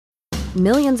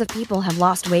Millions of people have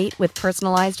lost weight with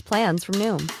personalized plans from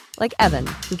Noom. Like Evan,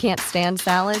 who can't stand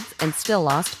salads and still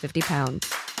lost 50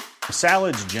 pounds.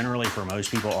 Salads generally for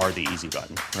most people are the easy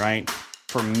button, right?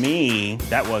 For me,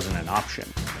 that wasn't an option.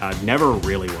 I never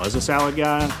really was a salad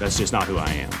guy. That's just not who I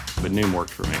am. But Noom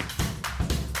worked for me.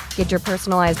 Get your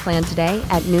personalized plan today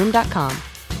at Noom.com.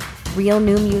 Real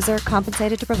Noom user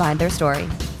compensated to provide their story.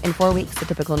 In 4 weeks, the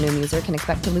typical Noom user can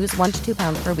expect to lose 1 to 2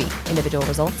 pounds per week. Individual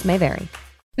results may vary.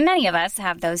 Many of us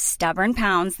have those stubborn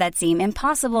pounds that seem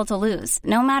impossible to lose,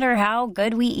 no matter how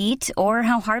good we eat or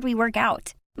how hard we work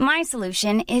out. My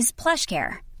solution is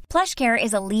PlushCare. PlushCare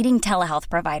is a leading telehealth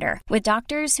provider with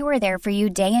doctors who are there for you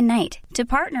day and night to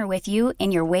partner with you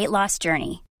in your weight loss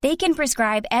journey. They can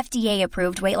prescribe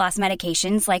FDA-approved weight loss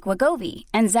medications like Wegovy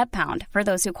and Zepbound for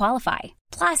those who qualify.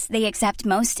 Plus, they accept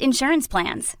most insurance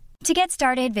plans. To get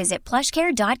started, visit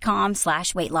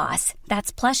plushcare.com/weightloss.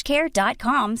 That's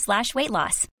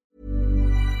plushcare.com/weightloss.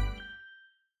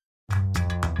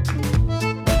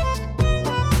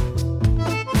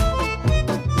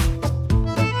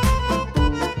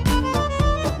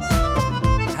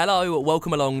 Hello,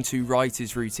 welcome along to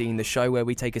Writer's Routine, the show where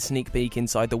we take a sneak peek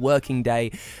inside the working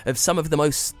day of some of the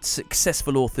most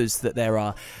successful authors that there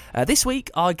are. This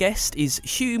week, our guest is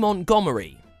Hugh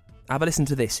Montgomery. Have a listen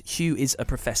to this. Hugh is a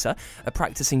professor, a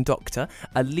practicing doctor,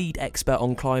 a lead expert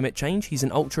on climate change. He's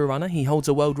an ultra runner, he holds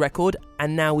a world record,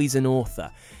 and now he's an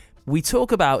author. We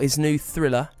talk about his new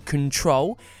thriller,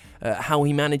 Control, how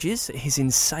he manages his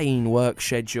insane work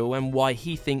schedule and why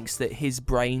he thinks that his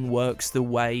brain works the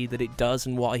way that it does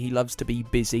and why he loves to be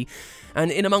busy.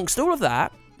 And in amongst all of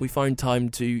that, we find time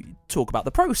to talk about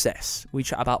the process. We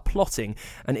chat about plotting,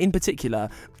 and in particular,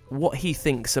 what he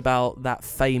thinks about that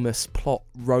famous plot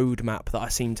roadmap that I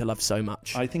seem to love so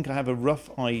much. I think I have a rough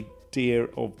idea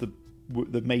of the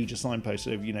major signposts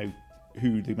of,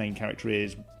 who the main character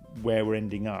is, where we're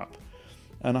ending up.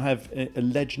 And I have a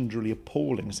legendarily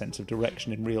appalling sense of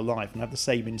direction in real life, and I have the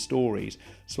same in stories.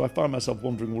 So I find myself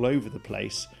wandering all over the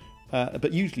place.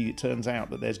 But usually it turns out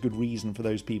that there's good reason for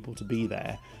those people to be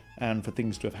there and for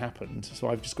things to have happened. So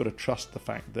I've just got to trust the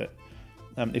fact that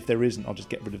if there isn't, I'll just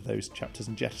get rid of those chapters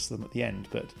and jettison them at the end.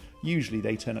 But usually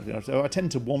they turn up. So I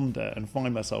tend to wander and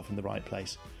find myself in the right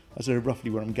place. That's roughly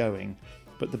where I'm going.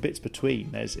 But the bits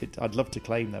between, I'd love to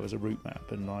claim there was a route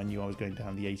map and I knew I was going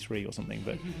down the A3 or something,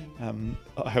 but I'm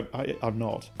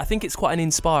not. I think it's quite an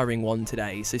inspiring one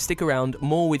today, so stick around.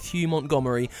 More with Hugh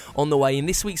Montgomery on the way in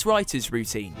this week's Writer's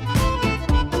Routine.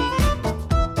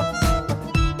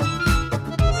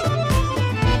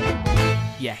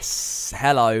 Yes,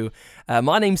 hello.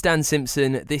 My name's Dan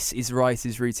Simpson. This is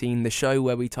Writer's Routine, the show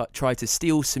where we try to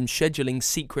steal some scheduling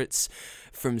secrets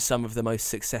from some of the most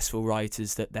successful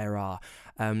writers that there are.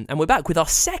 And we're back with our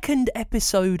second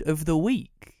episode of the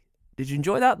week. Did you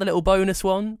enjoy that? The little bonus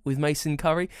one with Mason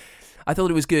Curry? I thought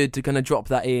it was good to kind of drop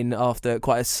that in after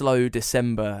quite a slow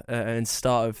December and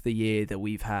start of the year that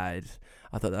we've had.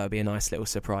 I thought that would be a nice little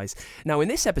surprise. Now, in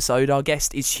this episode, our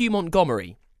guest is Hugh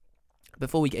Montgomery.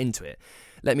 Before we get into it,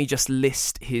 let me just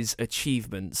list his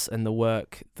achievements and the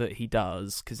work that he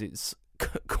does, because it's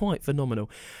quite phenomenal.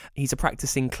 He's a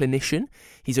practicing clinician.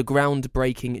 He's a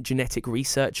groundbreaking genetic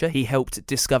researcher. He helped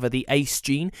discover the ACE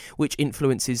gene, which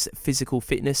influences physical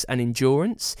fitness and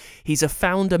endurance. He's a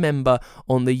founder member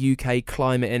on the UK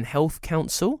Climate and Health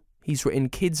Council. He's written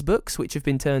kids' books, which have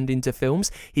been turned into films.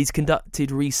 He's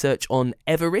conducted research on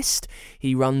Everest.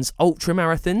 He runs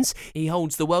ultramarathons. He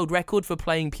holds the world record for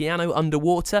playing piano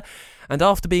underwater. And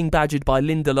after being badgered by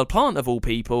Linda LaPlante, of all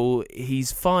people,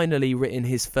 he's finally written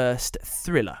his first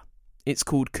thriller. It's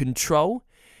called Control.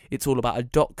 It's all about a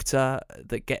doctor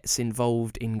that gets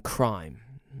involved in crime.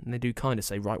 And they do kind of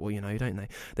say, right, well, don't they?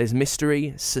 There's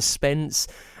mystery, suspense,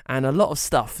 and a lot of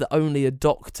stuff that only a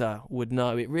doctor would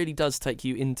know. It really does take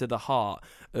you into the heart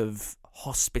of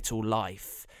hospital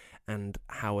life and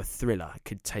how a thriller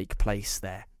could take place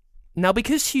there. Now,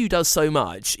 because Hugh does so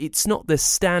much, it's not the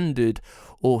standard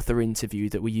author interview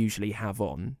that we usually have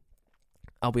on.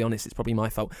 I'll be honest, it's probably my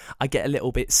fault. I get a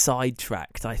little bit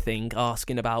sidetracked, I think,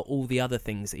 asking about all the other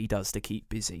things that he does to keep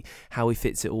busy, how he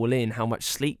fits it all in, how much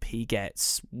sleep he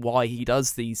gets, why he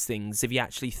does these things, if he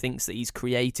actually thinks that he's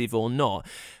creative or not.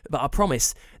 But I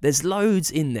promise, there's loads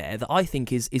in there that I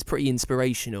think is pretty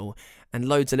inspirational, and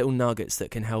loads of little nuggets that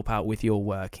can help out with your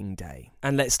working day.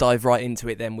 And let's dive right into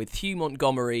it then with Hugh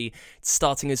Montgomery,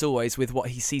 starting as always with what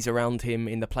he sees around him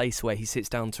in the place where he sits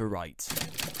down to write.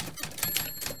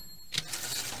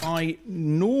 I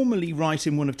normally write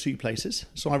in one of two places.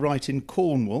 So I write in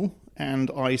Cornwall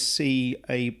and I see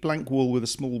a blank wall with a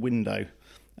small window.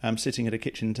 sitting at a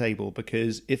kitchen table,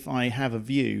 because if I have a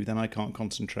view, then I can't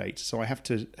concentrate. So I have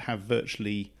to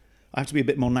be a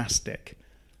bit monastic.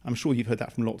 I'm sure you've heard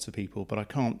that from lots of people, but I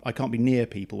can't be near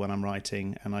people when I'm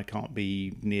writing, and I can't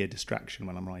be near distraction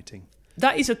when I'm writing.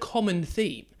 That is a common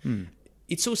theme.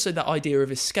 It's also that idea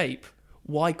of escape.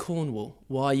 Why Cornwall?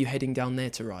 Why are you heading down there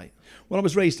to write? Well, I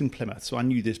was raised in Plymouth, so I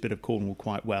knew this bit of Cornwall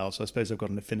quite well, so I suppose I've got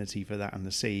an affinity for that and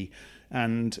the sea.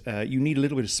 And you need a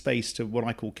little bit of space to what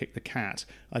I call kick the cat.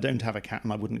 I don't have a cat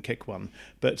and I wouldn't kick one.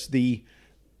 But the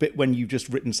bit when you've just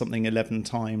written something 11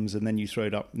 times and then you throw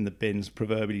it up in the bins,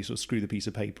 proverbially sort of screw the piece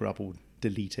of paper up or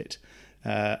delete it.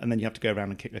 And then you have to go around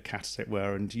and kick the cat, as it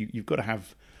were. And you've got to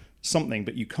have something,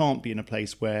 but you can't be in a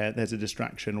place where there's a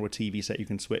distraction or a TV set you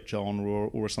can switch on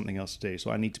or something else to do.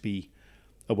 So I need to be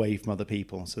away from other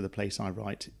people. So the place I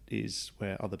write is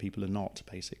where other people are not,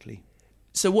 basically.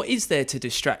 So what is there to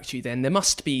distract you then? There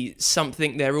must be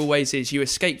something, there always is. You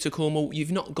escape to Cornwall,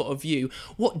 you've not got a view.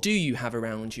 What do you have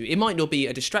around you? It might not be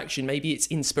a distraction, maybe it's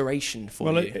inspiration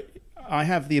for you. I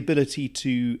have the ability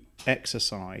to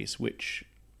exercise, which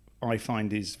I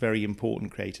find is very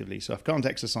important creatively. So if I can't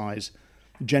exercise,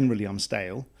 generally I'm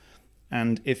stale.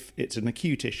 And if it's an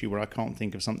acute issue where I can't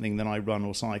think of something, then I run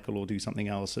or cycle or do something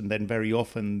else. And then very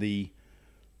often the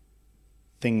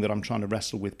thing that I'm trying to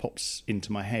wrestle with pops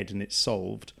into my head and it's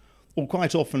solved. Or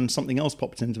quite often something else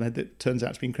pops into my head that turns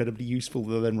out to be incredibly useful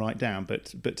that I then write down.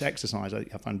 But exercise I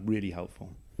find really helpful.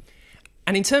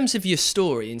 And in terms of your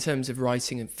story, in terms of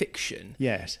writing and fiction,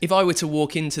 yes. If I were to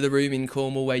walk into the room in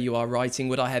Cornwall where you are writing,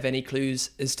 would I have any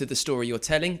clues as to the story you're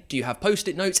telling? Do you have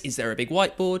post-it notes? Is there a big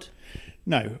whiteboard?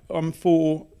 No.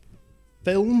 For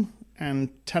film and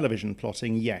television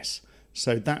plotting, yes.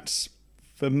 So that's,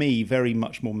 for me, very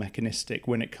much more mechanistic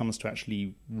when it comes to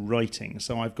actually writing.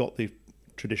 So I've got the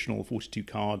traditional 42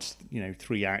 cards,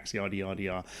 3 acts, yada, yada,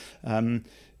 yada.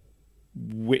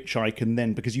 Which I can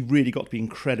then, because you've really got to be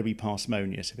incredibly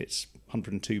parsimonious. If it's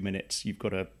 102 minutes, you've got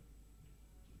to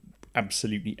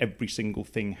absolutely, every single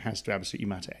thing has to absolutely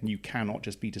matter, and you cannot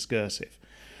just be discursive.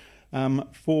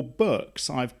 For books,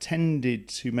 I've tended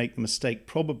to make the mistake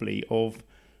probably of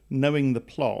knowing the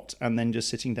plot and then just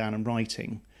sitting down and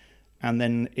writing, and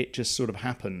then it just sort of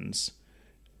happens.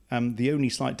 The only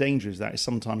slight danger is that is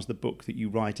sometimes the book that you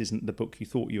write isn't the book you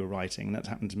thought you were writing. And that's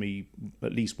happened to me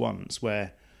at least once,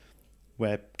 where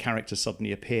characters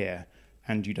suddenly appear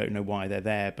and you don't know why they're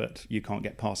there, but you can't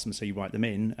get past them, so you write them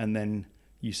in, and then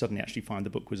you suddenly actually find the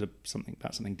book was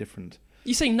something different.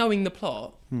 You say knowing the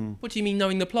plot. What do you mean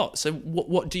knowing the plot? So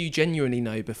what do you genuinely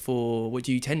know before, what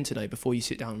do you tend to know before you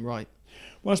sit down and write?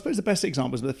 Well, I suppose the best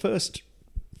example is the first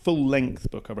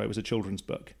full-length book I wrote was a children's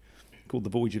book called The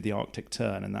Voyage of the Arctic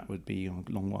Tern, and that would be a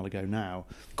long while ago now.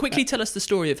 Quickly tell us the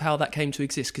story of how that came to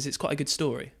exist, because it's quite a good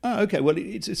story. Oh, okay. Well,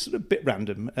 it's sort of a bit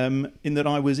random, in that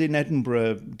I was in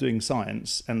Edinburgh doing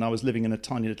science, and I was living in a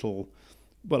tiny little,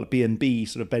 a B&B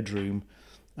sort of bedroom,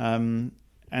 and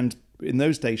in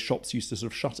those days shops used to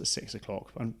sort of shut at 6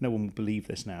 o'clock. No one would believe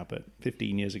this now, but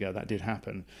 15 years ago that did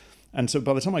happen. And so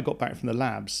by the time I got back from the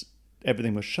labs,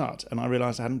 everything was shut, and I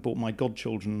realised I hadn't bought my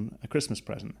godchildren a Christmas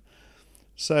present.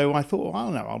 So I thought, well, I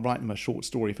don't know, I'll write them a short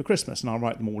story for Christmas, and I'll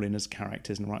write them all in as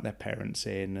characters and write their parents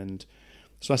in. And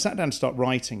so I sat down to start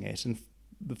writing it, and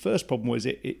the first problem was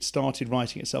it started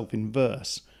writing itself in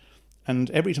verse.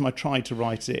 And every time I tried to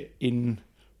write it in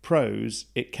prose,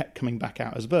 it kept coming back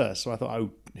out as verse. So I thought,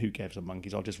 oh, who gives a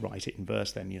monkeys? I'll just write it in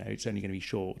verse then, it's only going to be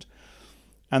short.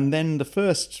 And then the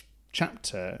first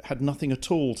chapter had nothing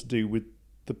at all to do with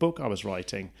the book I was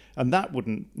writing, and that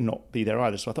wouldn't not be there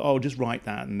either. So I thought, I'll just write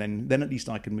that, and then at least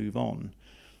I can move on.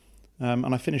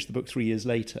 And I finished the book 3 years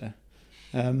later.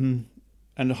 And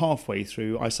halfway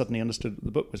through, I suddenly understood what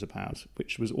the book was about,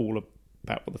 which was all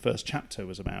about what the first chapter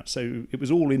was about. So it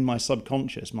was all in my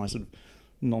subconscious, my sort of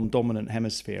non-dominant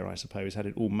hemisphere, I suppose, had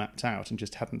it all mapped out and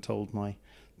just hadn't told my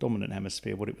dominant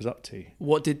hemisphere what it was up to.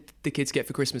 What did the kids get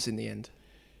for Christmas in the end?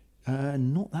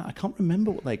 Not that. I can't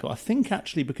remember what they got. I think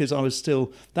actually because I was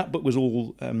still... That book was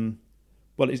all...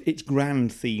 its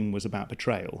grand theme was about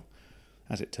betrayal,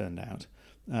 as it turned out.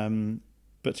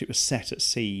 But it was set at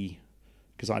sea,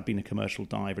 because I'd been a commercial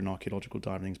diver and archaeological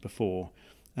diver and things before,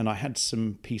 and I had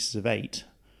some pieces of 8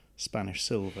 Spanish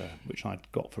silver, which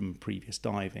I'd got from previous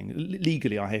diving.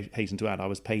 Legally, I hasten to add, I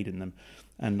was paid in them,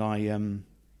 and I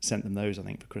sent them those, I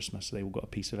think, for Christmas, so they all got a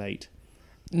piece of 8.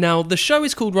 Now, the show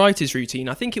is called Writer's Routine.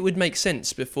 I think it would make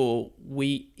sense before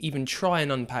we even try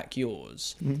and unpack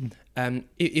yours.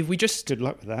 If we just... Good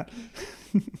luck with that.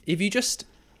 If you just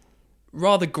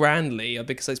rather grandly,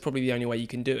 because that's probably the only way you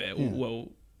can do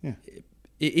it,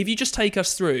 if you just take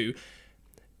us through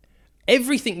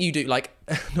everything you do, like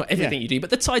not everything you do, but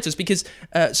the titles, because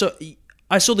so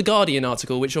I saw the Guardian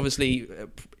article, which obviously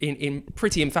in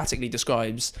pretty emphatically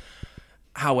describes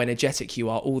how energetic you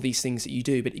are, all these things that you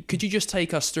do. But could you just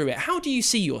take us through it? How do you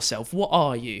see yourself? What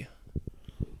are you?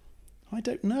 I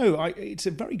don't know. It's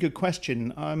a very good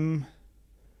question.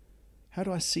 How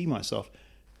do I see myself?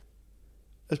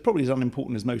 As probably as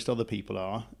unimportant as most other people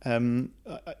are.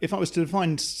 If I was to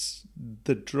define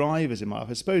the drivers in my life,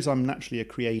 I suppose I'm naturally a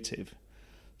creative.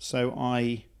 So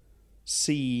I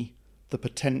see the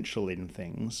potential in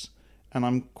things, and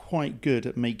I'm quite good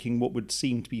at making what would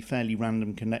seem to be fairly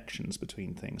random connections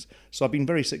between things. So I've been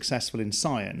very successful in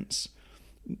science,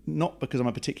 not because I'm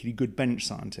a particularly good bench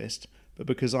scientist, but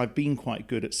because I've been quite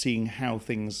good at seeing how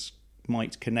things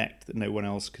might connect that no one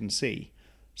else can see.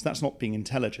 So that's not being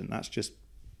intelligent, that's just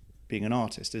being an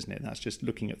artist, isn't it? That's just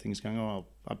looking at things going, oh,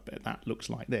 I bet that looks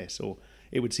like this, or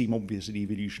it would seem obvious that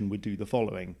evolution would do the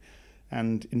following.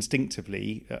 And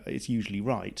instinctively, it's usually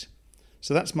right.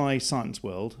 So that's my science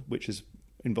world, which has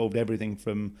involved everything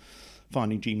from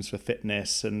finding genes for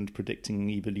fitness and predicting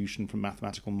evolution from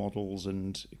mathematical models,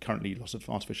 and currently lots of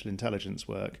artificial intelligence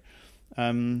work.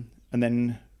 And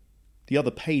then the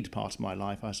other paid part of my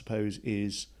life, I suppose,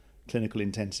 is clinical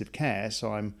intensive care.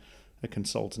 So I'm a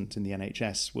consultant in the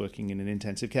NHS working in an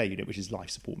intensive care unit, which is life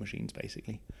support machines,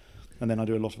 basically. And then I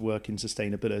do a lot of work in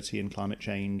sustainability and climate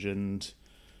change and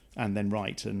then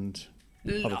write and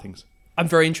other things. I'm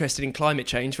very interested in climate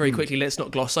change. Very quickly, let's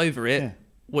not gloss over it. Yeah.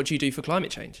 What do you do for climate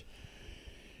change?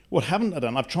 What haven't I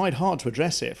done? I've tried hard to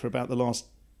address it for about the last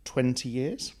 20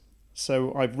 years.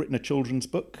 So I've written a children's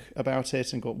book about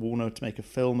it and got Warner to make a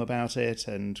film about it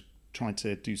and tried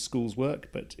to do schools work,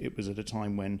 but it was at a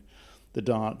time when the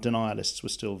denialists were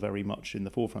still very much in the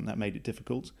forefront. That made it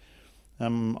difficult.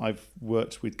 I've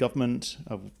worked with government.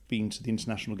 I've been to the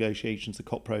international negotiations, the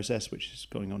COP process, which is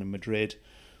going on in Madrid.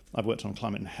 I've worked on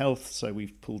climate and health, so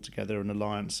we've pulled together an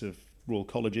alliance of royal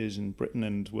colleges in Britain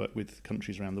and worked with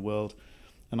countries around the world.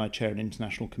 And I chair an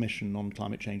international commission on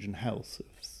climate change and health of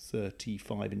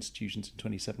 35 institutions in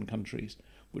 27 countries,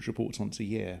 which reports once a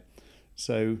year.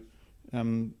 So,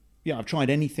 I've tried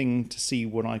anything to see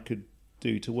what I could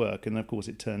do to work. And of course,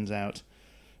 it turns out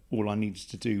all I needed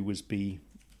to do was be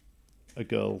a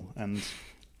girl and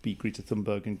be Greta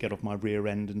Thunberg and get off my rear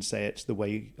end and say it the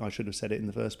way I should have said it in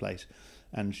the first place.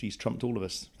 And she's trumped all of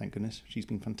us, thank goodness. She's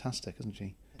been fantastic, hasn't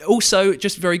she? Also,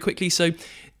 just very quickly, so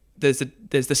there's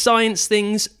the science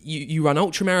things, you run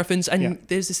ultra marathons, and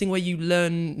there's this thing where you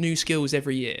learn new skills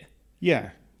every year. Yeah,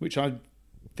 which I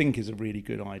think is a really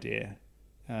good idea.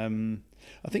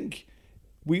 I think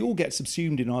we all get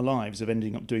subsumed in our lives of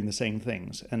ending up doing the same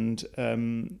things,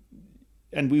 and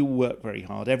we all work very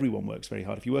hard. Everyone works very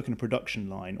hard. If you work in a production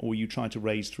line or you try to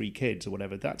raise 3 kids or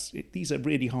whatever, these are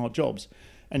really hard jobs,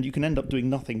 and you can end up doing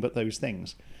nothing but those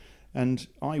things. And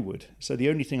I would. So the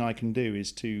only thing I can do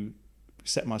is to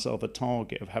set myself a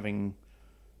target of having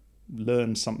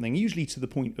learned something, usually to the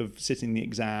point of sitting the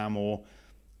exam or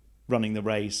running the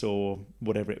race or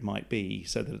whatever it might be,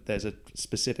 so that there's a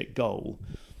specific goal.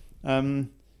 And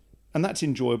that's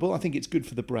enjoyable. I think it's good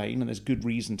for the brain, and there's good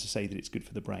reason to say that it's good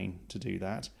for the brain to do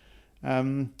that.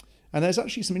 And there's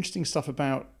actually some interesting stuff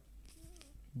about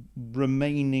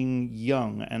remaining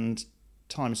young and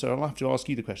time. So I'll have to ask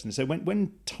you the question. So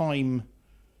when time,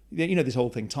 this whole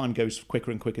thing, time goes quicker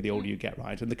and quicker the older you get,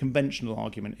 right? And the conventional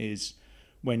argument is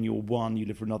when you're 1, you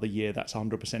live for another year, that's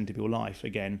 100% of your life.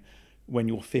 Again, when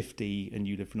you're 50 and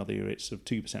you live for another year, it's sort of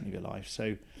 2% of your life.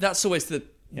 So that's always the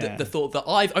thought that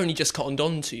I've only just cottoned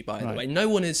on to, by the way. No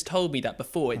one has told me that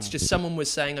before. It's just someone was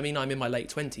saying, I'm in my late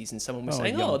 20s, and someone was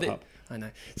saying, I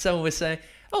know. Someone was saying,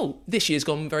 this year's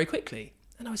gone very quickly.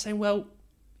 And I was saying, well,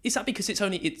 is that because it's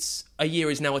a year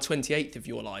is now a 28th of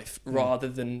your life rather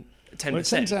than 10%? Well,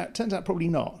 it turns out probably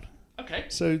not. Okay.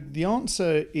 So the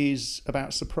answer is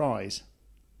about surprise.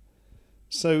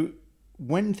 So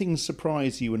when things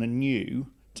surprise you and are new,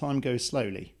 time goes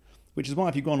slowly. Which is why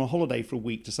if you go on a holiday for a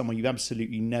week to somewhere you've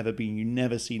absolutely never been, you've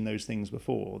never seen those things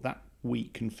before, that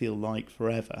week can feel like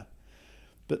forever.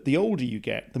 But the older you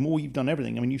get, the more you've done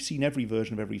everything. I mean, you've seen every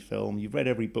version of every film, you've read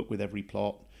every book with every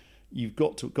plot, you've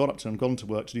got up to and gone to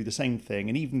work to do the same thing,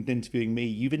 and even interviewing me,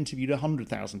 you've interviewed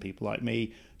 100,000 people like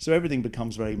me, so everything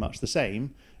becomes very much the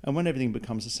same. And when everything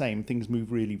becomes the same, things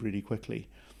move really, really quickly.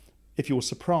 If you're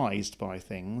surprised by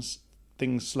things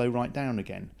slow right down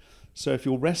again. So if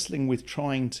you're wrestling with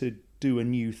trying to do a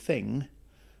new thing,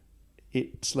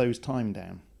 it slows time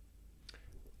down.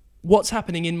 What's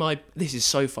happening in this is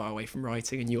so far away from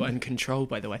writing, and you're in control,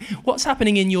 by the way. What's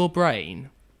happening in your brain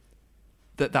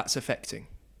that's affecting?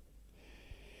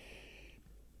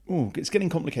 it's getting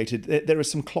complicated. There are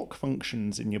some clock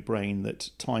functions in your brain that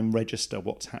time register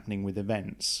what's happening with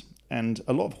events. And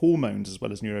a lot of hormones as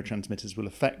well as neurotransmitters will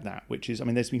affect that, which is,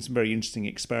 there's been some very interesting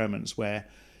experiments where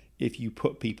if you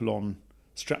put people on,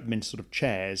 strap them into sort of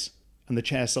chairs, and the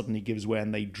chair suddenly gives way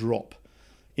and they drop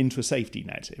into a safety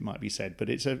net, it might be said, but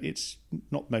it's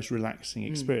not the most relaxing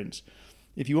experience.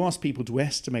 If you ask people to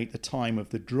estimate the time of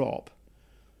the drop,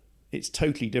 it's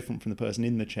totally different from the person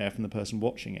in the chair from the person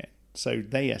watching it. So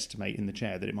they estimate in the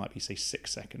chair that it might be, say, 6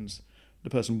 seconds. The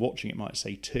person watching it might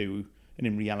say 2, and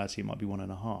in reality it might be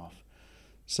 1.5.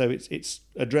 So it's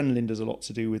adrenaline does a lot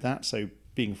to do with that. So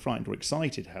being frightened or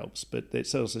excited helps, but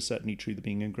it's also certainly true that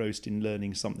being engrossed in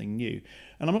learning something new.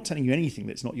 And I'm not telling you anything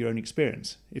that's not your own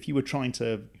experience. If you were trying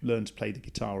to learn to play the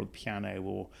guitar or the piano,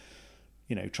 or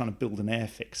trying to build an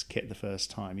Airfix kit the first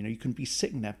time, you can be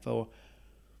sitting there for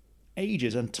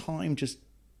ages, and time just,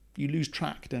 you lose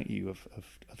track, don't you,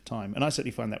 of time. And I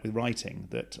certainly find that with writing,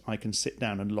 that I can sit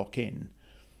down and lock in,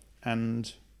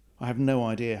 and I have no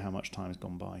idea how much time has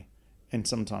gone by. And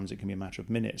sometimes it can be a matter of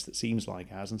minutes that seems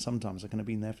like hours, and sometimes I can have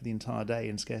been there for the entire day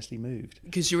and scarcely moved.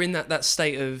 Because you're in that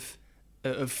state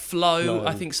of flow.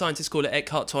 I think scientists call it,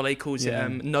 Eckhart Tolle calls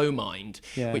it no mind,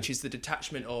 which is the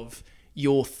detachment of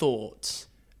your thoughts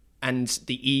and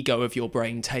the ego of your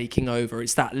brain taking over.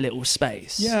 It's that little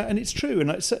space. Yeah, and it's true. And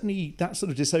it's certainly that sort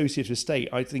of dissociative state,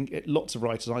 I think lots of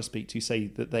writers I speak to say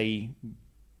that they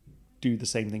do the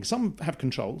same thing. Some have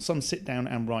control. Some sit down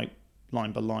and write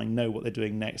line by line, know what they're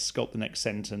doing next, sculpt the next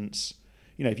sentence.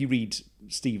 If you read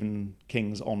Stephen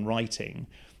King's On Writing,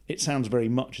 it sounds very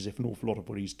much as if an awful lot of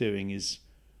what he's doing is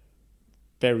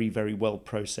very, very well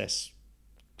process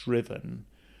driven.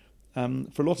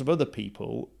 For a lot of other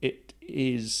people, it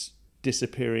is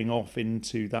disappearing off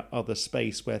into that other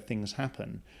space where things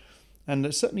happen. And I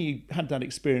certainly had that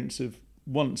experience of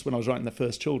once when I was writing the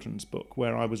first children's book,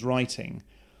 where I was writing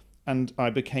and I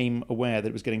became aware that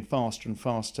it was getting faster and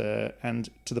faster, and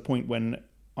to the point when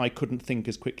I couldn't think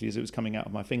as quickly as it was coming out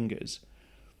of my fingers.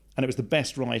 And it was the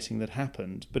best writing that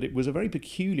happened, but it was a very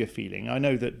peculiar feeling. I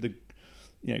know that the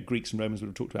Greeks and Romans would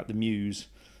have talked about the muse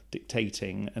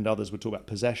dictating, and others would talk about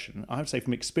possession. I would say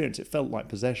from experience it felt like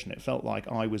possession. It felt like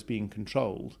I was being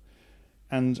controlled.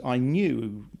 And I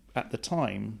knew at the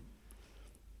time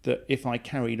that if I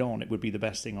carried on it would be the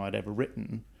best thing I'd ever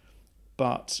written.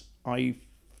 But I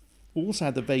also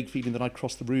had the vague feeling that I'd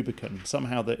crossed the Rubicon.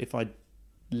 Somehow that if I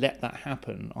let that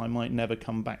happen, I might never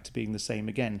come back to being the same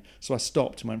again. So I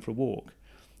stopped and went for a walk.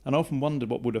 And I often wondered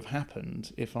what would have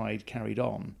happened if I'd carried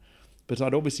on. But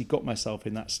I'd obviously got myself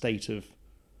in that state of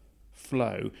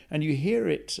flow. And you hear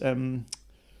it, I'm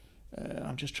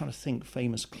just trying to think,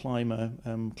 famous climber,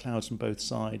 Clouds from Both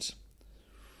Sides.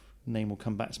 Name will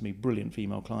come back to me, brilliant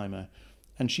female climber.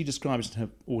 And she describes in her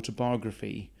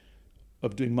autobiography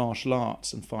of doing martial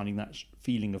arts and finding that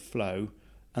feeling of flow,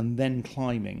 and then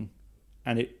climbing,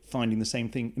 and it finding the same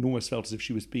thing. It almost felt as if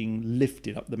she was being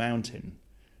lifted up the mountain,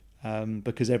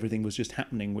 because everything was just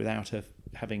happening without her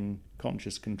having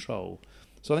conscious control.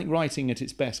 So I think writing at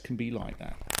its best can be like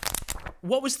that.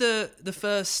 What was the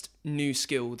first new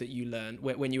skill that you learned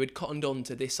when you had cottoned on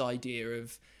to this idea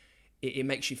of it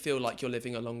makes you feel like you're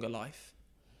living a longer life?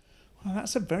 Well,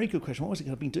 that's a very good question. What was it?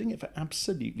 I've been doing it for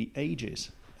absolutely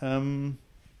ages.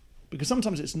 Because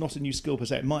sometimes it's not a new skill per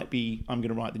se. It might be I'm going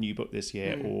to write the new book this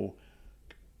year, or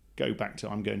go back to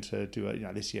I'm going to do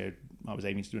this year I was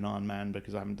aiming to do an Ironman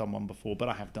because I haven't done one before, but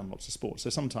I have done lots of sports. So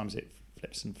sometimes it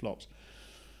flips and flops.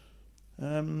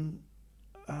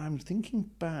 I'm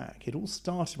thinking back. It all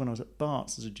started when I was at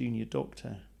Barts as a junior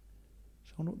doctor.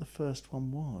 So I wonder what the first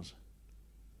one was.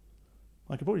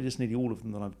 I could probably just nearly all of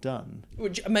them that I've done.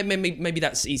 Maybe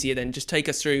that's easier then. Just take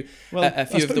us through a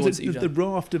few of the ones that you've done. The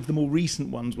raft of the more recent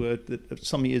ones were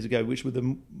some years ago, which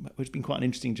has been quite an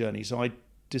interesting journey. So I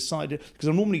decided, because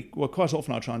quite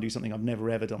often I try and do something I've never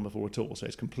ever done before at all. So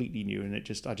it's completely new, and I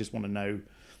just want to know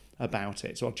about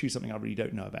it. So I'll choose something I really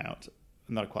don't know about,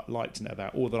 and that I quite like to know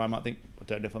about, or that I might think, I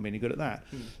don't know if I'm any good at that.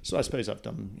 So I suppose I've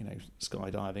done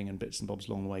skydiving and bits and bobs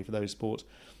along the way for those sports.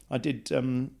 I did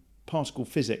particle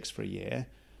physics for a year,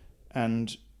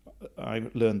 and I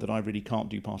learned that I really can't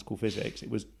do particle physics. It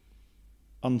was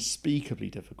unspeakably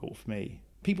difficult for me.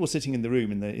 People sitting in the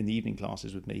room in the evening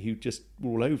classes with me who just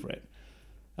were all over it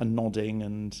and nodding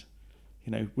and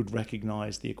would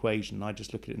recognise the equation. I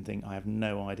just look at it and think, I have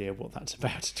no idea what that's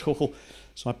about at all.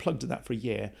 So I plugged at that for a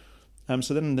year.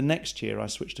 So then the next year I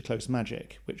switched to close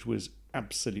magic, which was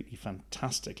absolutely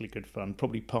fantastically good fun,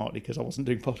 probably partly because I wasn't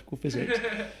doing particle physics.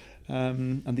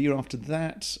 And the year after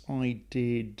that I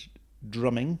did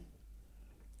drumming,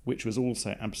 which was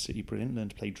also absolutely brilliant.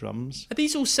 Learned to play drums. Are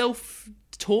these all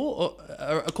self-taught, or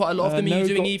are quite a lot of them? Are you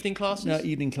doing evening classes? No,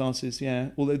 evening classes, yeah.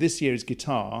 Although this year is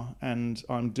guitar, and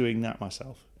I'm doing that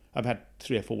myself. I've had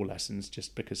 3 or 4 lessons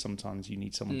just because sometimes you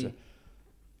need someone to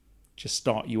just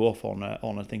start you off on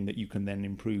a thing that you can then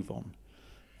improve on.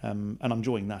 And I'm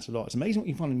enjoying that a lot. It's amazing what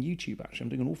you can find on YouTube, actually. I'm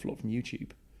doing an awful lot from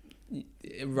YouTube.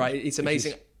 Right, it's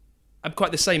amazing. I'm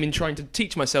quite the same in trying to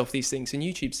teach myself these things, and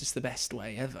YouTube's just the best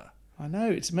way ever. I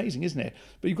know, it's amazing, isn't it?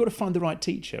 But you've got to find the right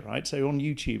teacher, right? So on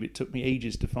YouTube, it took me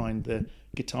ages to find the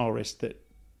guitarist that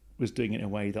was doing it in a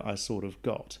way that I sort of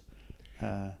got.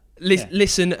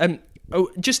 Listen,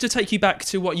 just to take you back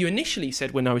to what you initially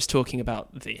said when I was talking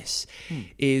about this,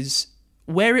 is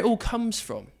where it all comes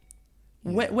from.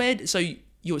 Yeah. Where so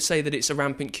you'll say that it's a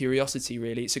rampant curiosity,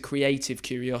 really. It's a creative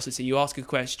curiosity. You ask a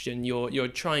question, you're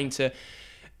trying to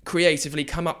creatively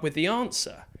come up with the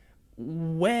answer.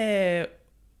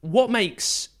 What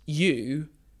makes you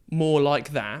more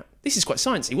like that? This is quite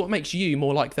sciencey. What makes you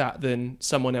more like that than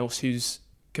someone else who's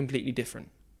completely different?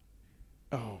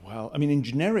 Oh, well, I mean, in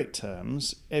generic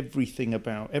terms, everything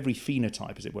about every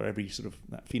phenotype, as it were, every sort of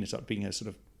that phenotype being a sort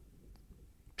of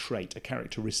trait, a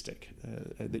characteristic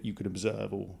that you could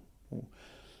observe, or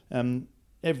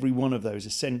every one of those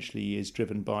essentially is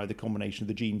driven by the combination of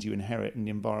the genes you inherit and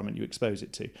the environment you expose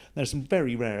it to. There's some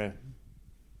very rare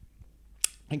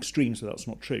extremes where that's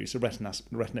not true. So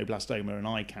retinoblastoma and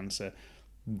eye cancer,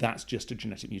 that's just a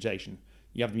genetic mutation.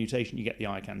 You have the mutation, you get the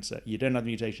eye cancer. You don't have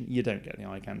the mutation, you don't get the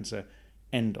eye cancer.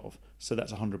 End of. So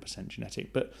that's 100%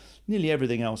 genetic. But nearly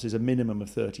everything else is a minimum of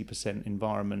 30%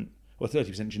 environment, or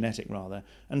 30% genetic rather.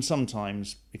 And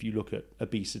sometimes, if you look at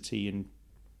obesity in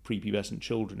prepubescent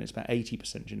children, it's about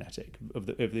 80% genetic. Of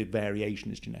the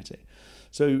variation is genetic.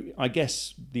 So I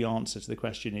guess the answer to the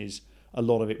question is, a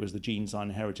lot of it was the genes I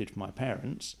inherited from my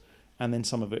parents, and then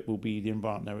some of it will be the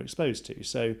environment they were exposed to.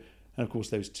 So, and of course,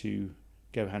 those two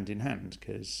go hand in hand,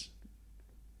 because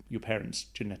your parents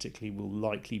genetically will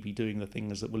likely be doing the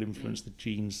things that will influence the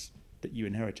genes that you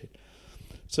inherited.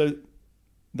 So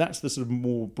that's the sort of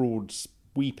more broad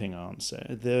sweeping answer.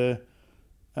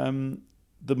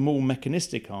 The more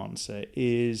mechanistic answer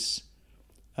is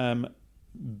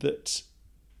that,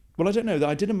 well, I don't know.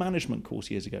 I did a management course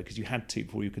years ago, because you had to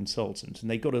before you were consultant, and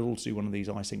they got us all to do one of these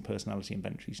I-Sync personality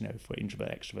inventories, for introvert,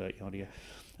 extrovert, yada yada.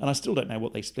 And I still don't know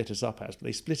what they split us up as, but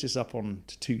they split us up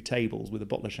onto 2 tables with a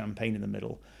bottle of champagne in the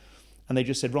middle, and they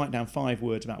just said, write down 5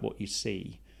 words about what you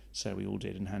see. So we all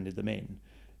did and handed them in.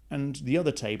 And the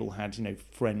other table had,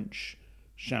 French,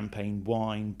 champagne,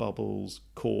 wine, bubbles,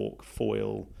 cork,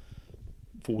 foil,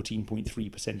 14.3%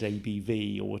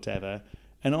 ABV or whatever.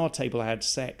 And our table had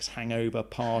sex, hangover,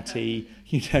 party,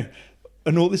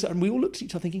 and all this. And we all looked at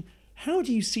each other thinking, how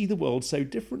do you see the world so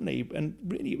differently? And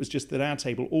really it was just that our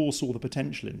table all saw the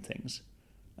potential in things,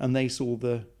 and they saw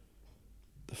the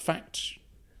fact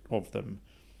of them.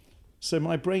 So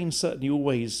my brain certainly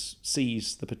always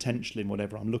sees the potential in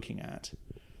whatever I'm looking at.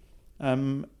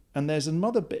 And there's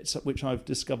another bit which I've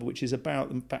discovered, which is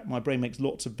about the fact my brain makes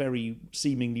lots of very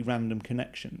seemingly random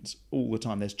connections all the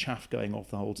time. There's chaff going off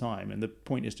the whole time, and the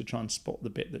point is to try and spot the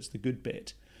bit that's the good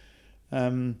bit.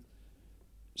 And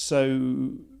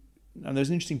there's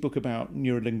an interesting book about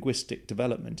neurolinguistic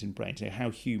development in brains, how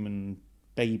human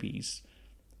babies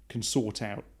can sort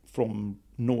out from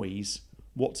noise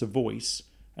what's a voice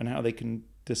and how they can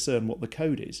discern what the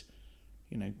code is.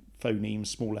 Phonemes,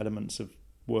 small elements of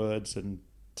words and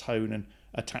tone, and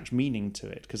attach meaning to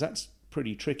it, because that's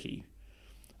pretty tricky.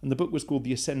 And the book was called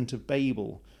The Ascent of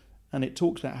Babel, and it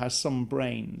talks about how some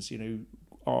brains,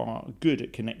 are good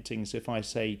at connecting. So if I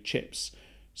say chips,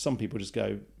 some people just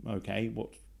go, okay,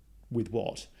 what with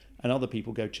what? And other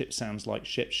people go, chips sounds like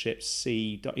ships,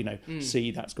 sea,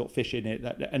 sea, that's got fish in it.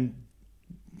 And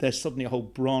there's suddenly a whole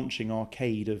branching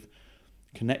arcade of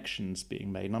connections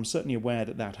being made. And I'm certainly aware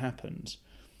that happens,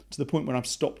 to the point where I've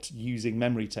stopped using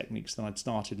memory techniques, and I'd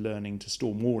started learning to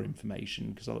store more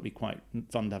information, because it'd be quite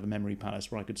fun to have a memory palace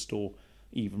where I could store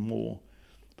even more.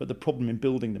 But the problem in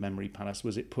building the memory palace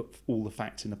was it put all the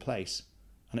facts in a place,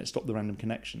 and it stopped the random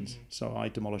connections. So I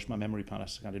demolished my memory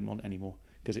palace. I didn't want it anymore,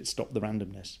 because it stopped the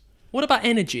randomness. What about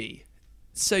energy?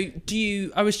 So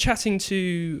I was chatting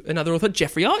to another author,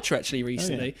 Jeffrey Archer, actually,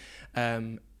 recently,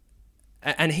 and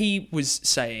he was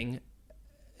saying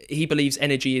he believes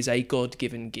energy is a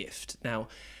God-given gift. Now,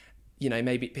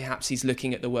 perhaps he's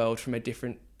looking at the world from a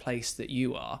different place that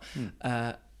you are.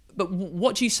 But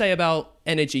what do you say about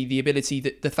energy, the ability,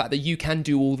 the fact that you can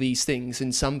do all these things,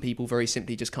 and some people very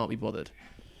simply just can't be bothered?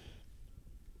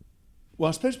 Well,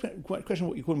 I suppose the question of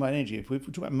what you're calling about energy, if we're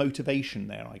talking about motivation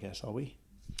there, I guess, are we?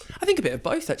 I think a bit of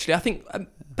both, actually. I think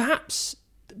perhaps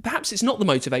perhaps it's not the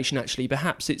motivation, actually.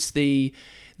 Perhaps it's the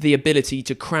ability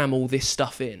to cram all this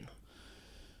stuff in.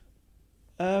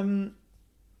 I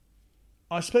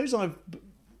suppose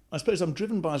I'm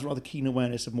driven by a rather keen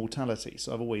awareness of mortality.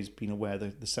 So I've always been aware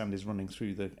that the sand is running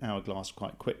through the hourglass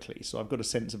quite quickly. So I've got a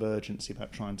sense of urgency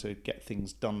about trying to get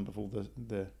things done before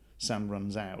the sand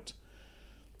runs out.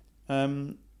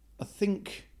 I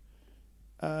think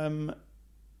a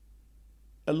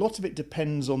lot of it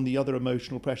depends on the other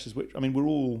emotional pressures, which, I mean, we're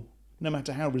all, no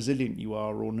matter how resilient you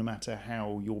are or no matter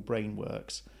how your brain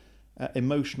works,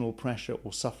 emotional pressure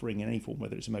or suffering in any form,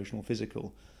 whether it's emotional or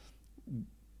physical,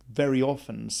 very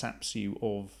often saps you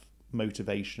of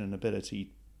motivation and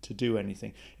ability to do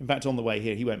anything. In fact, on the way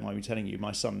here, he won't mind me telling you,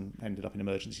 my son ended up in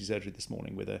emergency surgery this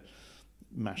morning with a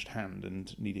mashed hand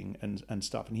and needing and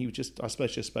stuff. And he was just, I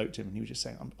suppose, just spoke to him and he was just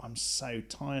saying, I'm so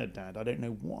tired, Dad. I don't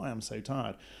know why I'm so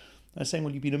tired. I was saying,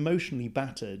 well, you've been emotionally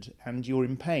battered and you're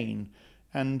in pain,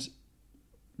 and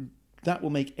that will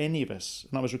make any of us.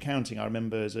 And I was recounting, I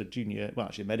remember as a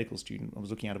a medical student, I was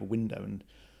looking out of a window, and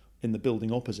in the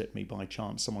building opposite me, by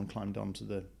chance, someone climbed onto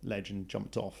the ledge and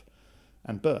jumped off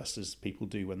and burst, as people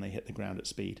do when they hit the ground at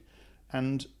speed.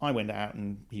 And I went out,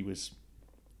 and he was,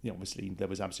 obviously there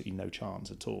was absolutely no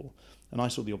chance at all. And I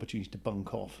saw the opportunity to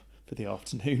bunk off for the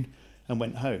afternoon and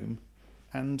went home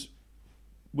and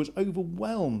was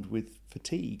overwhelmed with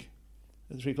fatigue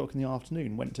at 3 o'clock in the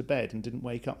afternoon, went to bed and didn't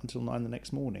wake up until 9 the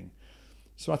next morning.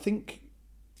 So I think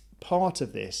part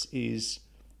of this is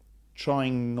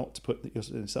trying not to put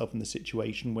yourself in the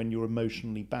situation when you're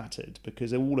emotionally battered,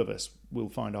 because all of us will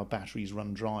find our batteries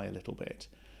run dry a little bit.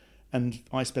 And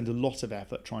I spend a lot of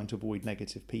effort trying to avoid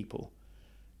negative people,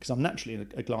 because I'm naturally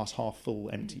a glass half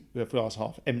empty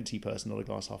person, not a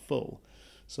glass half full.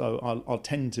 So I'll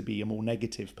tend to be a more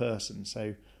negative person.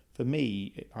 So for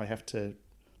me, I have to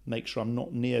make sure I'm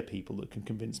not near people that can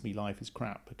convince me life is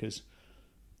crap, because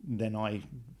then I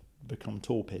become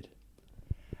torpid.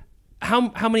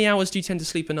 How many hours do you tend to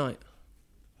sleep a night?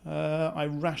 I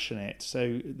ration it,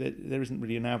 so there isn't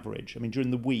really an average. I mean,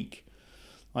 during the week,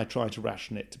 I try to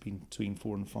ration it to be between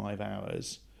 4 and 5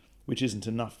 hours, which isn't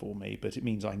enough for me, but it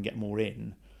means I can get more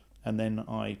in. And then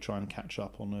I try and catch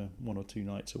up on 1 or 2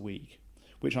 nights a week,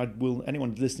 which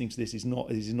anyone listening to this is not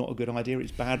a good idea.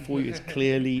 It's bad for you. It's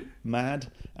clearly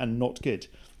mad and not good.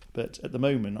 But at the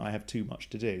moment, I have too much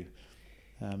to do,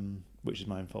 which is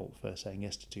my own fault for saying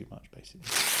yes to too much, basically.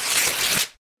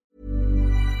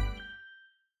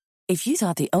 If you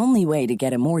thought the only way to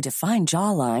get a more defined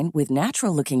jawline with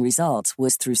natural-looking results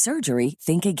was through surgery,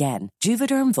 think again.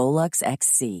 Juvederm Volux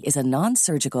XC is a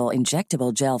non-surgical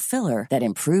injectable gel filler that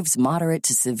improves moderate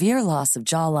to severe loss of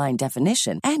jawline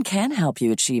definition and can help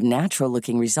you achieve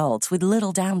natural-looking results with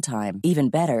little downtime. Even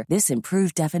better, this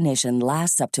improved definition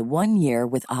lasts up to 1 year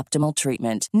with optimal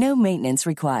treatment. No maintenance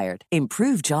required.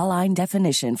 Improve jawline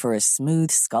definition for a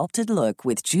smooth, sculpted look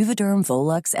with Juvederm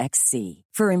Volux XC.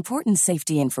 For important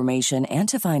safety information and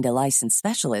to find a licensed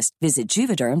specialist, visit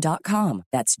Juvederm.com.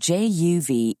 That's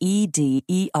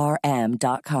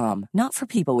JUVEDERM.com. Not for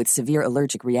people with severe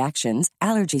allergic reactions,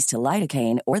 allergies to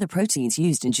lidocaine, or the proteins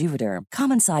used in Juvederm.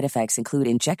 Common side effects include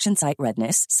injection site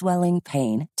redness, swelling,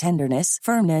 pain, tenderness,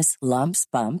 firmness, lumps,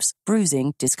 bumps,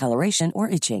 bruising, discoloration, or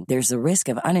itching. There's a risk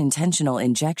of unintentional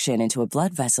injection into a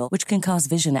blood vessel, which can cause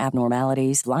vision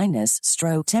abnormalities, blindness,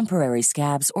 stroke, temporary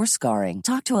scabs, or scarring.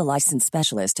 Talk to a licensed specialist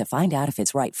to find out if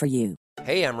it's right for you.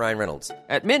 Hey, I'm Ryan Reynolds.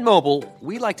 At Mint Mobile,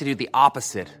 we like to do the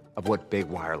opposite of what Big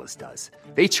Wireless does.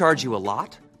 They charge you a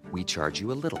lot, we charge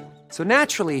you a little. So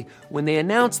naturally, when they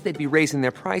announced they'd be raising their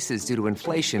prices due to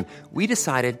inflation, we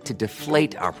decided to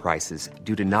deflate our prices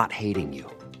due to not hating you.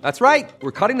 That's right.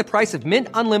 We're cutting the price of Mint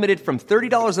Unlimited from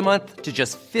 $30 a month to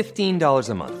just $15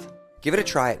 a month. Give it a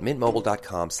try at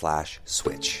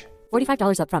mintmobile.com/switch.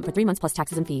 $45 up front for 3 months plus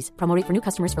taxes and fees. Promo rate for new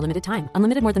customers for limited time.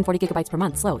 Unlimited more than 40 gigabytes per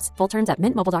month. Slows full terms at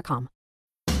mintmobile.com.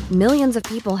 Millions of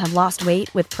people have lost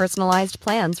weight with personalized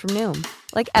plans from Noom.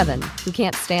 Like Evan, who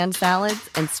can't stand salads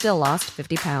and still lost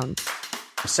 50 pounds.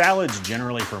 Salads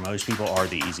generally for most people are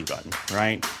the easy button,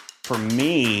 right? For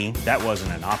me, that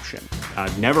wasn't an option.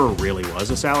 I never really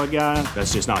was a salad guy.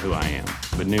 That's just not who I am.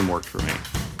 But Noom worked for me.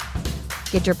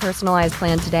 Get your personalized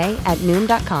plan today at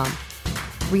Noom.com.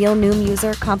 Real Noom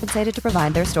user compensated to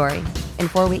provide their story. In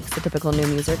 4 weeks, the typical Noom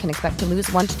user can expect to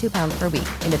lose 1 to 2 pounds per week.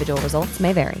 Individual results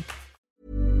may vary.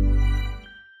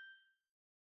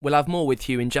 We'll have more with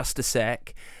you in just a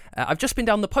sec. I've just been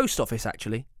down the post office,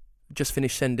 actually. Just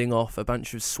finished sending off a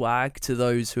bunch of swag to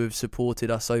those who have supported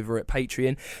us over at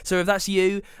Patreon. So if that's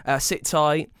you, sit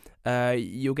tight.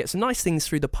 You'll get some nice things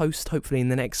through the post, hopefully in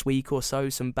the next week or so.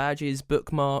 Some badges,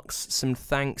 bookmarks, some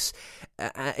thanks.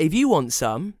 If you want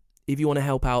some, if you want to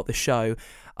help out the show,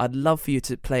 I'd love for you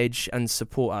to pledge and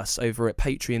support us over at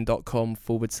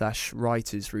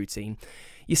patreon.com/writers routine.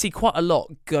 You see, quite a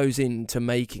lot goes into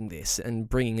making this and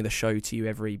bringing the show to you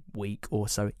every week or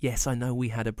so. Yes, I know we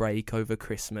had a break over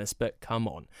Christmas, but come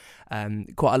on.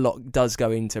 Quite a lot does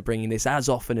go into bringing this as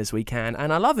often as we can,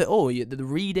 and I love it all. The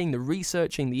reading, the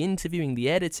researching, the interviewing, the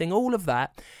editing, all of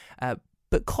that.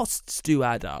 But costs do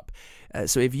add up.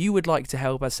 So if you would like to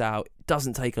help us out, it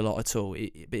doesn't take a lot at all.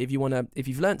 But if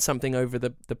you've learnt something over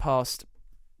the past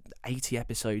 80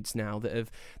 episodes now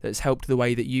that's helped the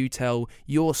way that you tell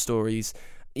your stories,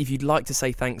 if you'd like to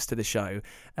say thanks to the show,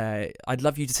 I'd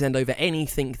love you to send over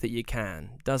anything that you can.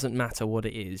 Doesn't matter what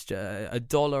it is.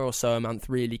 $1 or so a month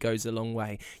really goes a long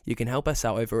way. You can help us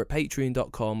out over at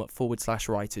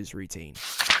patreon.com/writers routine.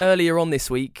 Earlier on this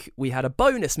week, we had a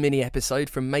bonus mini episode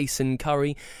from Mason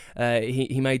Curry.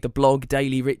 He made the blog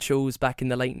Daily Rituals back in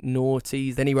the late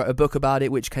noughties. Then he wrote a book about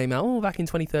it, which came out back in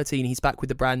 2013. He's back with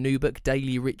the brand new book,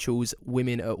 Daily Rituals,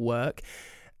 Women at Work.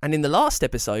 And in the last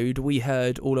episode, we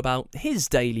heard all about his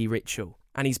daily ritual.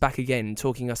 And he's back again,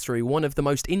 talking us through one of the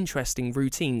most interesting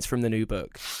routines from the new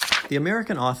book. The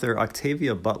American author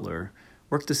Octavia Butler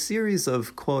worked a series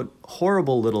of, quote,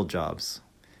 horrible little jobs,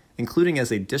 including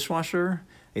as a dishwasher,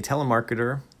 a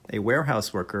telemarketer, a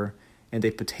warehouse worker, and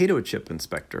a potato chip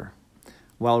inspector,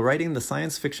 while writing the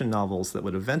science fiction novels that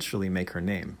would eventually make her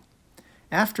name.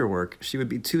 After work, she would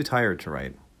be too tired to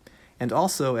write, and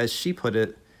also, as she put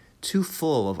it, too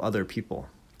full of other people.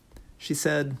 She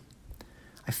said,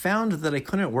 "I found that I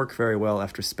couldn't work very well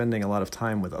after spending a lot of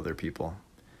time with other people.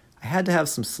 I had to have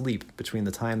some sleep between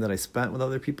the time that I spent with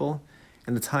other people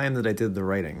and the time that I did the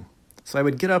writing. So I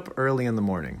would get up early in the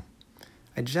morning.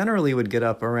 I generally would get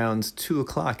up around 2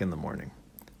 o'clock in the morning,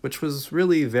 which was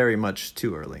really very much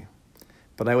too early.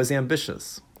 But I was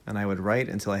ambitious, and I would write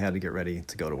until I had to get ready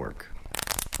to go to work."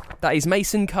 That is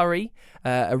Mason Curry,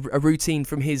 a routine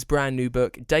from his brand new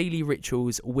book, Daily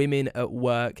Rituals, Women at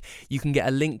Work. You can get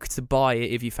a link to buy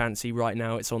it if you fancy right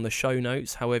now. It's on the show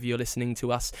notes, however you're listening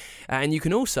to us. And you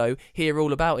can also hear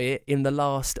all about it in the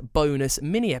last bonus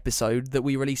mini episode that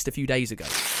we released a few days ago.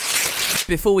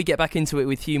 Before we get back into it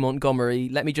with Hugh Montgomery,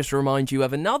 let me just remind you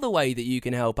of another way that you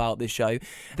can help out this show.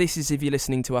 This is if you're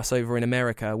listening to us over in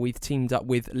America. We've teamed up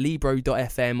with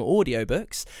Libro.fm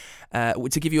audiobooks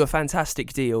to give you a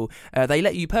fantastic deal. They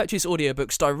let you purchase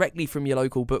audiobooks directly from your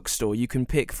local bookstore. You can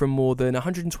pick from more than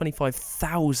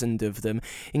 125,000 of them,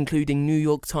 including New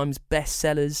York Times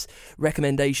bestsellers,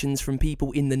 recommendations from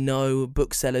people in the know,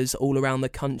 booksellers all around the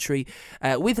country.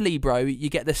 With Libro, you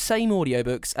get the same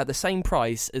audiobooks at the same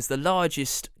price as the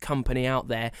largest company out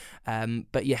there,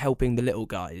 but you're helping the little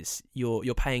guys.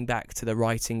 You're paying back to the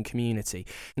writing community.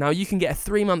 Now, you can get a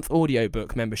 3-month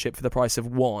audiobook membership for the price of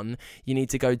one. You need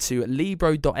to go to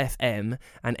Libro.fm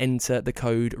and enter the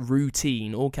code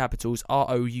ROUTINE, all capitals,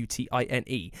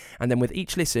 ROUTINE. And then with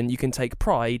each listen, you can take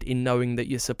pride in knowing that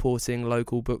you're supporting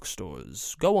local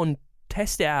bookstores. Go on,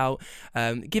 test it out,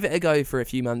 give it a go for a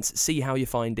few months, see how you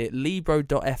find it.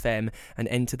 Libro.fm and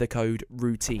enter the code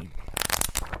ROUTINE.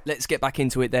 Let's get back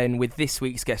into it then with this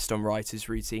week's guest on Writers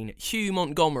Routine, Hugh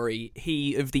Montgomery,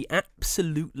 he of the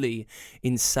absolutely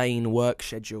insane work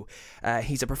schedule.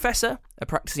 He's a professor, a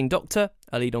practicing doctor,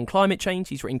 a lead on climate change.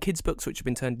 He's written kids' books which have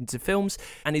been turned into films,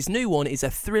 and his new one is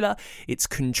a thriller. It's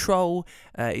Control.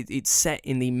 It's set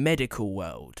in the medical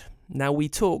world. Now, we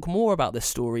talk more about the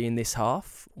story in this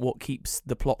half, what keeps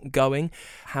the plot going,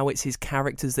 how it's his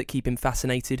characters that keep him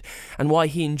fascinated, and why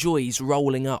he enjoys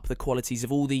rolling up the qualities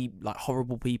of all the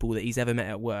horrible people that he's ever met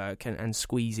at work and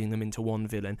squeezing them into one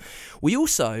villain. We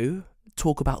also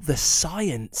talk about the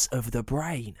science of the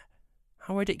brain.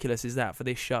 How ridiculous is that for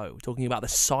this show? Talking about the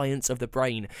science of the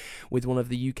brain with one of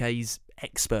the UK's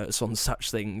experts on such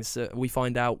things. We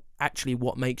find out actually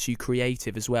what makes you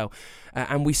creative as well.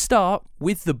 And we start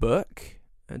with the book,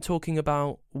 talking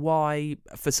about why,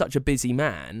 for such a busy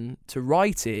man, to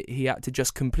write it, he had to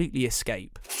just completely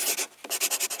escape.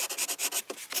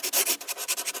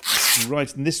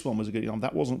 Right, and this one was a good example.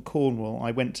 That wasn't Cornwall. I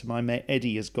went to my mate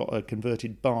Eddie has got a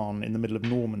converted barn in the middle of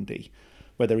Normandy,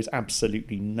 where there is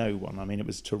absolutely no one. I mean, it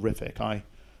was terrific. I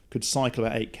could cycle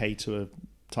about 8k to a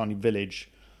tiny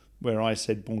village where I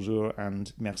said bonjour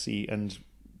and merci and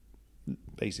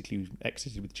basically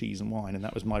exited with cheese and wine, and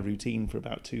that was my routine for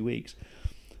about 2 weeks.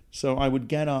 So I would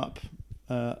get up,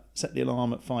 set the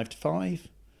alarm at 5 to 5,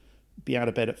 be out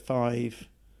of bed at 5,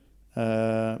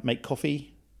 make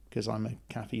coffee, because I'm a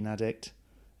caffeine addict,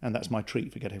 and that's my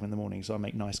treat for getting up in the morning, so I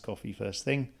make nice coffee first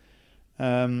thing.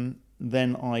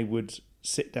 Then I would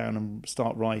sit down and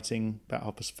start writing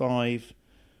about 5:30,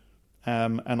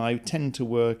 and I tend to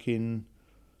work in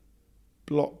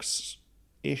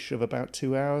blocks-ish of about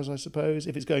 2 hours, I suppose.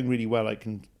 If it's going really well, I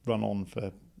can run on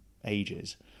for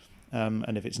ages.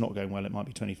 And if it's not going well, it might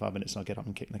be 25 minutes and I'll get up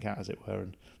and kick the cat, as it were,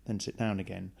 and then sit down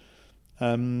again.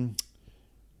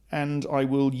 And I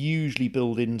will usually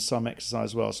build in some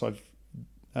exercise as well. So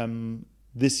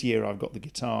this year I've got the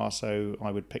guitar, so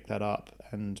I would pick that up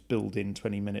and build in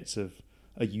 20 minutes of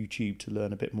a YouTube to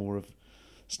learn a bit more of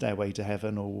Stairway to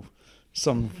Heaven or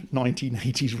some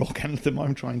 1980s rock anthem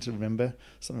I'm trying to remember,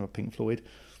 something like Pink Floyd.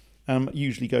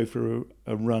 Usually go for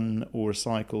a run or a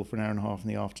cycle for an hour and a half in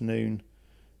the afternoon,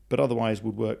 but otherwise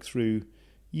would work through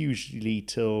usually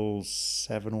till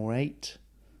 7 or 8.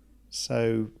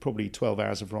 So probably 12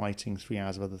 hours of writing, 3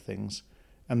 hours of other things.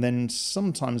 And then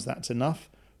sometimes that's enough,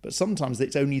 but sometimes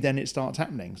it's only then it starts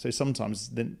happening. So sometimes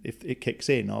then if it kicks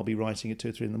in, I'll be writing at 2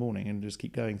 or 3 in the morning and just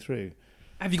keep going through.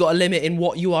 Have you got a limit in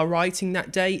what you are writing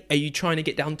that day? Are you trying to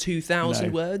get down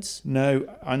 2,000 words? No,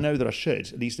 I know that I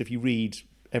should. At least if you read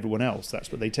everyone else,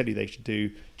 that's what they tell you they should do.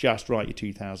 Just write your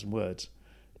 2,000 words.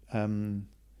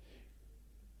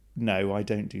 No, I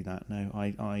don't do that. No,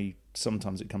 I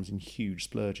sometimes it comes in huge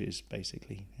splurges,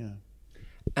 basically. Yeah.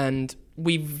 And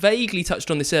we vaguely touched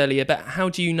on this earlier, but how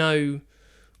do you know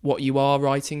what you are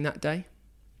writing that day?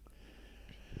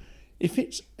 If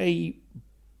it's a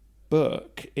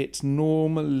book, it's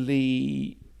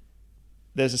normally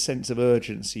there's a sense of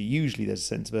urgency. Usually there's a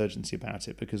sense of urgency about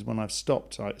it, because when I've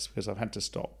stopped, it's because I've had to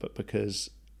stop, but because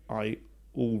I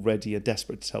already are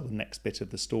desperate to tell the next bit of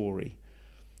the story.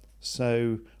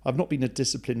 So I've not been as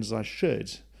disciplined as I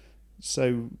should.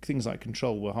 So things like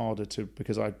Control were harder to,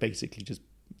 because I basically just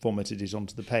vomited it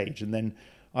onto the page. And then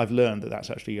I've learned that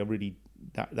that's actually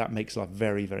that makes life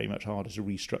very, very much harder to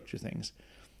restructure things.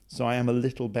 So I am a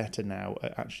little better now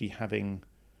at actually having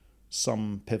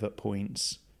some pivot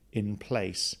points in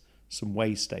place, some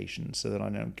way stations, so that I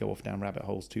don't go off down rabbit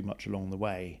holes too much along the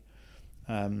way.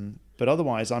 But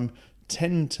otherwise, I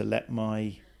tend to let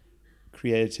my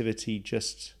creativity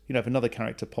just, if another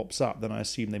character pops up, then I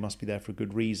assume they must be there for a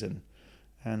good reason,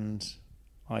 and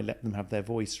I let them have their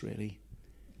voice, really.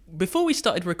 Before we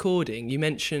started recording, you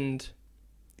mentioned,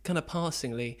 kind of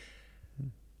passingly,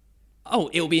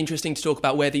 it'll be interesting to talk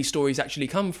about where these stories actually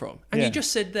come from. And you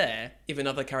just said there, if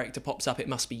another character pops up, there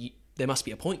must be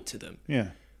a point to them. Yeah.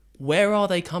 Where are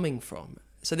they coming from?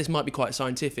 So this might be quite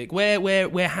scientific.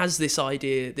 Where has this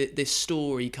idea, this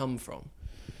story come from?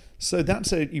 So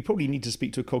you probably need to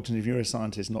speak to a cognitive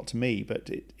neuroscientist, not to me, but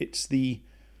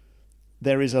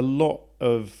there is a lot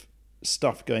of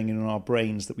stuff going in our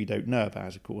brains that we don't know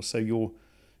about, of course. So your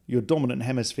dominant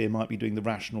hemisphere might be doing the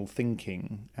rational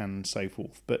thinking and so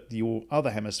forth, but your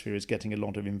other hemisphere is getting a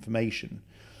lot of information.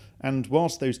 And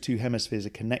whilst those two hemispheres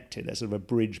are connected, there's sort of a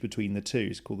bridge between the two.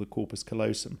 It's called the corpus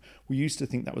callosum. We used to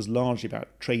think that was largely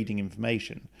about trading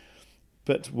information.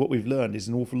 But what we've learned is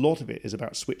an awful lot of it is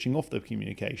about switching off the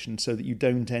communication so that you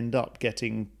don't end up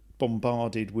getting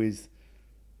bombarded with,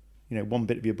 one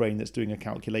bit of your brain that's doing a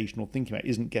calculation or thinking about it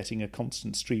isn't getting a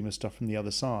constant stream of stuff from the other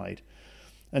side.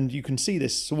 And you can see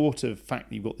this sort of fact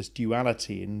that you've got this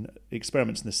duality in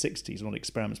experiments in the 60s, not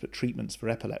experiments but treatments for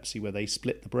epilepsy, where they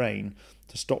split the brain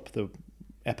to stop the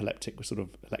epileptic sort of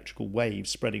electrical waves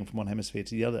spreading from one hemisphere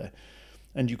to the other.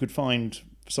 And you could find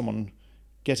someone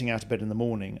getting out of bed in the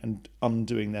morning and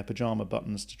undoing their pyjama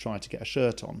buttons to try to get a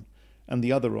shirt on, and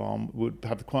the other arm would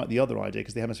have quite the other idea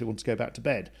because the hemisphere wants to go back to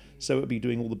bed, so it would be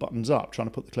doing all the buttons up, trying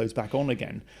to put the clothes back on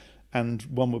again, and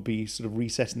one would be sort of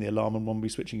resetting the alarm and one would be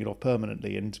switching it off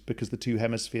permanently, and because the two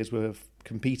hemispheres were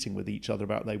competing with each other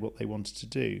about what they wanted to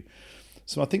do.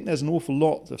 So I think there's an awful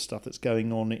lot of stuff that's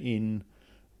going on in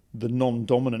the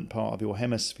non-dominant part of your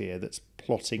hemisphere that's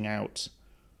plotting out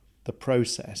the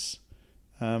process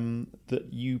that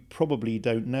you probably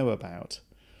don't know about.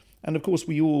 And of course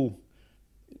we all,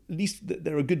 at least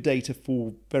there are good data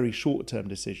for very short-term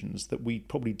decisions that we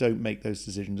probably don't make those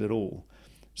decisions at all.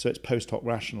 So it's post hoc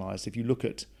rationalised. If you look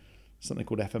at something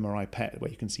called fMRI PET, where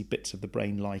you can see bits of the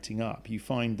brain lighting up, you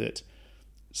find that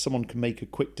someone can make a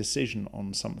quick decision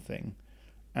on something,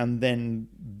 and then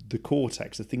the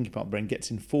cortex, the thinking part of the brain,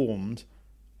 gets informed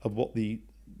of what the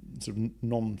sort of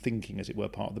non-thinking, as it were,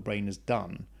 part of the brain has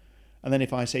done. And then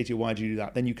if I say to you, why do you do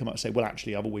that? Then you come up and say, well,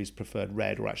 actually, I've always preferred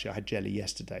red, or actually I had jelly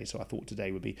yesterday, so I thought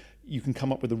today would be... You can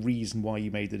come up with a reason why you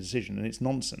made the decision, and it's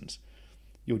nonsense.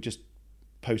 You're just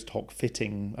post hoc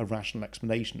fitting a rational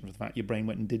explanation for the fact your brain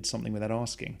went and did something without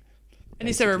asking. And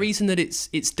is there a reason that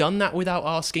it's done that without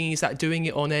asking? Is that doing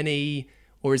it on any...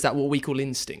 Or is that what we call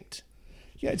instinct?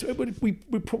 Yeah,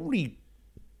 we're probably...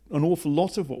 An awful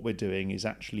lot of what we're doing is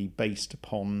actually based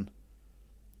upon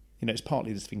It's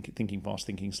partly this thinking fast,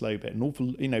 thinking slow bit. An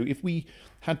awful, if we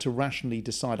had to rationally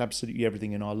decide absolutely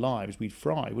everything in our lives, we'd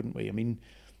fry, wouldn't we? I mean,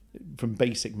 from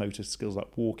basic motor skills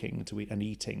like walking and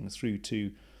eating through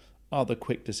to other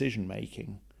quick decision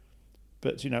making.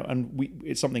 But,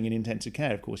 it's something in intensive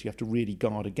care, of course, you have to really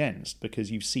guard against, because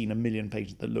you've seen a million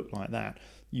patients that look like that.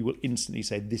 You will instantly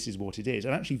say, this is what it is.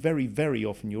 And actually, very, very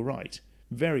often you're right.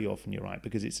 Very often you're right,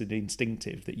 because it's an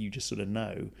instinctive that you just sort of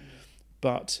know.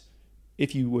 But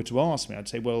if you were to ask me, I'd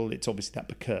say, well, it's obviously that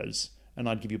because, and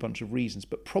I'd give you a bunch of reasons.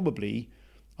 But probably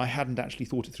I hadn't actually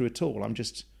thought it through at all. I'm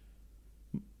just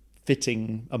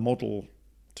fitting a model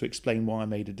to explain why I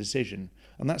made a decision.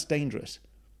 And that's dangerous.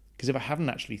 Because if I haven't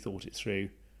actually thought it through,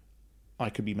 I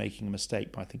could be making a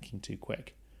mistake by thinking too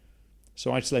quick.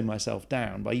 So I slow myself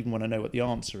down by, even when I know what the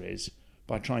answer is,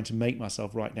 by trying to make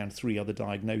myself write down 3 other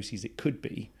diagnoses it could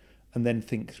be, and then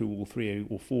think through all 3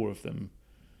 or 4 of them.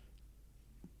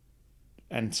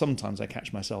 And sometimes I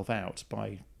catch myself out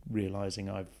by realising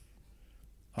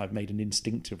I've made an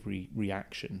instinctive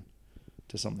reaction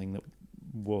to something that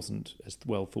wasn't as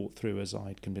well thought through as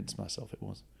I'd convinced myself it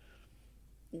was.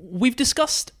 We've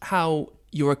discussed how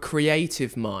you're a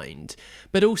creative mind,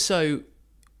 but also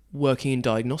working in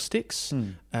diagnostics,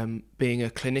 being a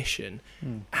clinician.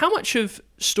 How much of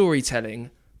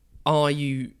storytelling are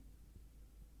you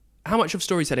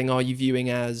viewing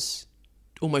as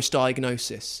almost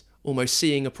diagnosis, almost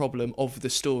seeing a problem of the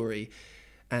story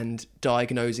and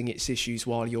diagnosing its issues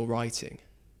while you're writing?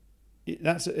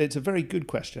 It's a very good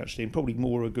question, actually, and probably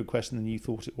more a good question than you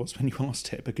thought it was when you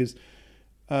asked it, because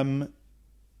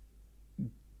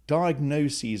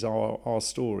diagnoses are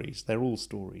stories. They're all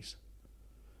stories.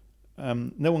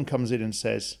 No one comes in and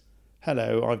says,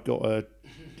 hello, I've got a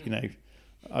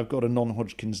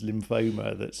non-Hodgkin's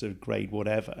lymphoma that's of grade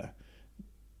whatever.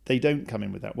 They don't come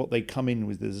in with that. What they come in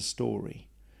with is a story.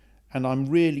 And I'm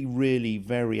really, really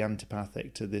very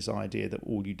antipathic to this idea that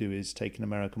all you do is take an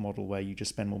American model where you just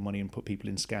spend more money and put people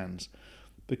in scans.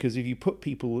 Because if you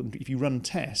run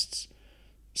tests,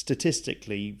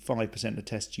 statistically, 5% of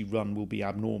tests you run will be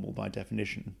abnormal by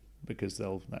definition, because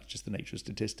that's just the nature of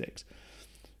statistics.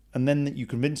 And then you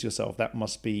convince yourself that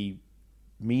must be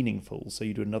meaningful, so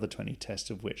you do another 20 tests,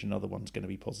 of which another one's going to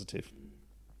be positive.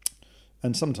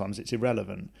 And sometimes it's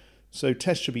irrelevant. So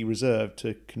tests should be reserved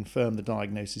to confirm the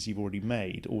diagnosis you've already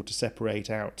made, or to separate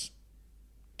out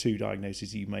 2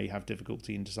 diagnoses you may have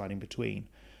difficulty in deciding between.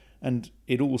 And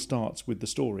it all starts with the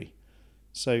story.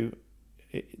 So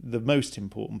the most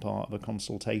important part of a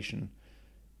consultation,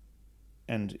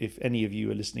 and if any of you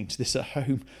are listening to this at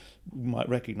home, you might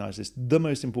recognise this, the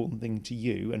most important thing to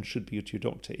you, and should be to your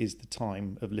doctor, is the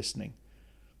time of listening.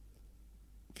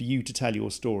 For you to tell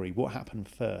your story. What happened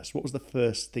first? What was the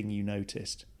first thing you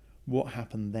noticed? What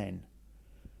happened then?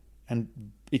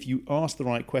 And if you ask the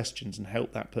right questions and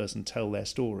help that person tell their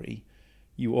story,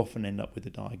 you often end up with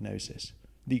a diagnosis.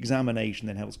 The examination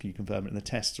then helps you confirm it, and the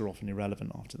tests are often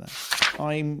irrelevant after that.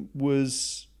 I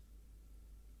was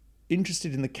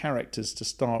interested in the characters to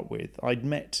start with. I'd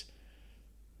met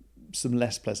some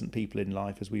less pleasant people in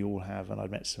life, as we all have, and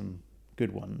I'd met some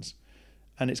good ones.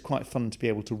 And it's quite fun to be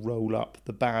able to roll up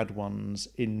the bad ones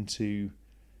into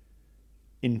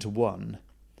one.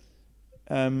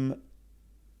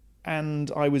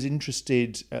 And I was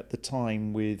interested at the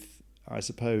time with, I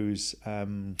suppose,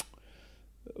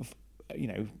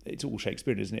 it's all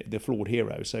Shakespearean, isn't it? The flawed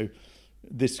hero. So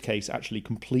this case actually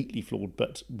completely flawed,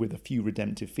 but with a few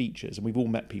redemptive features. And we've all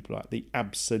met people like the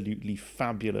absolutely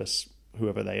fabulous,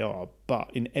 whoever they are,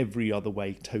 but in every other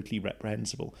way totally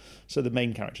reprehensible. So the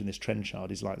main character in this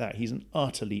Trenchard is like that. He's an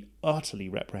utterly, utterly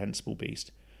reprehensible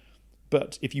beast.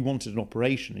 But if you wanted an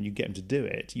operation and you get him to do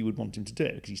it, you would want him to do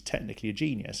it because he's technically a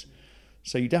genius.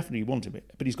 So you definitely want him.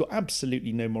 But he's got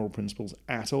absolutely no moral principles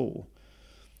at all.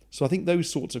 So I think those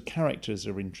sorts of characters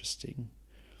are interesting.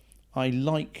 I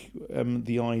like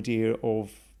the idea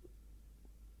of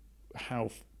how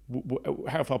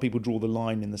far people draw the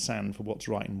line in the sand for what's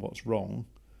right and what's wrong.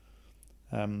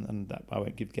 And that I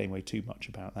won't give game away too much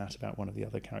about that, about one of the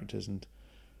other characters and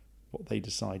what they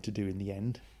decide to do in the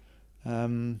end.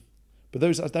 But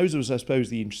those are, I suppose,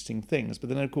 the interesting things. But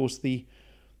then, of course, the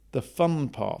fun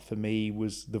part for me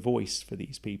was the voice for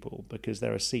these people, because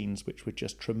there are scenes which were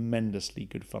just tremendously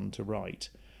good fun to write.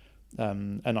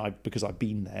 And because I've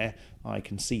been there, I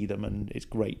can see them, and it's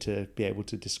great to be able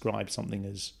to describe something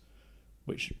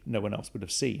which no one else would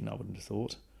have seen, I wouldn't have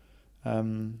thought,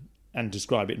 and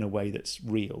describe it in a way that's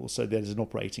real. So there's an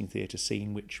operating theatre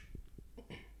scene which,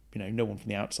 no one from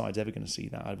the outside is ever going to see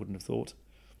that, I wouldn't have thought.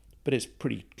 But it's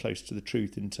pretty close to the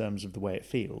truth in terms of the way it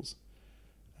feels.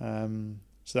 So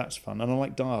that's fun. And I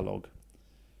like dialogue.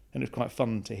 And it was quite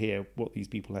fun to hear what these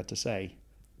people had to say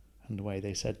and the way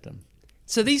they said them.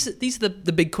 So these are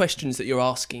the big questions that you're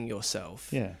asking yourself.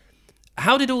 Yeah.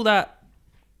 How did all that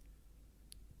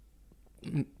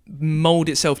mould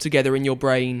itself together in your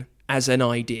brain as an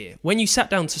idea? When you sat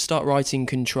down to start writing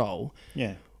Control,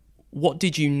 what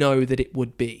did you know that it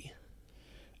would be?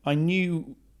 I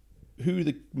knew who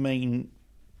the main,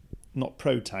 not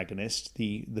protagonist,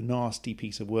 the nasty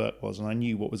piece of work was, and I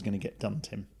knew what was going to get done to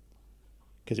him,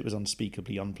 because it was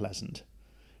unspeakably unpleasant.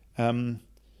 Then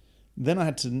I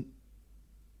had to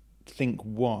think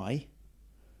why,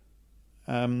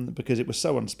 because it was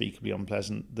so unspeakably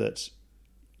unpleasant that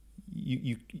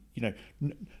you know,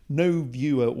 no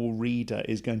viewer or reader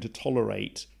is going to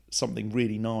tolerate something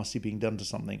really nasty being done to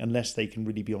something unless they can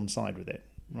really be on side with it,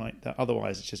 right?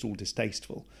 Otherwise it's just all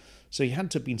distasteful. So he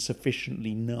had to have been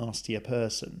sufficiently nasty a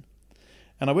person.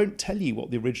 And I won't tell you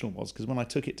what the original was, because when I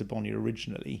took it to Bonnier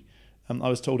originally, I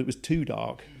was told it was too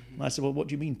dark. And I said, well, what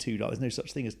do you mean too dark? There's no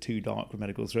such thing as too dark for a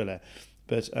medical thriller.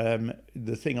 But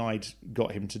the thing I'd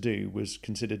got him to do was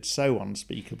considered so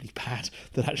unspeakably bad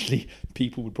that actually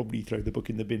people would probably throw the book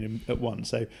in the bin at once.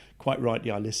 So quite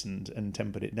rightly, I listened and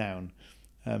tempered it down.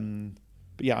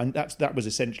 But yeah, and that was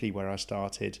essentially where I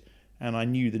started. And I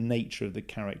knew the nature of the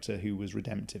character who was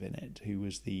redemptive in it, who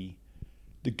was the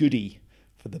goodie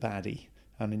for the baddie.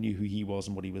 And I knew who he was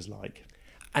and what he was like.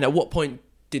 And at what point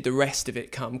did the rest of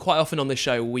it come? Quite often on the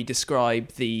show, we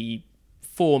describe the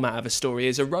format of a story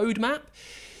as a roadmap.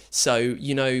 So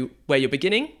you know where you're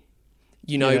beginning,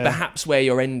 you know perhaps where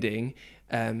you're ending.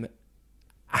 When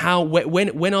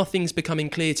are things becoming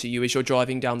clear to you as you're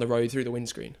driving down the road through the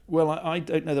windscreen? Well, I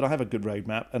don't know that I have a good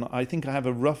roadmap, and I think I have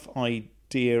a rough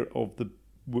idea of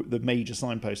the major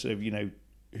signposts of, you know,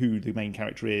 who the main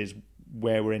character is,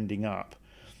 where we're ending up.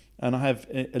 And I have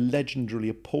a legendarily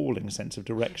appalling sense of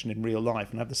direction in real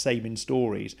life, and I have the same in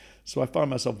stories. So I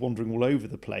find myself wandering all over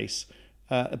the place.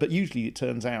 But usually it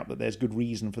turns out that there's good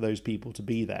reason for those people to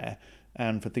be there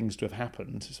and for things to have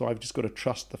happened. So I've just got to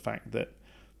trust the fact that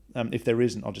if there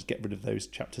isn't, I'll just get rid of those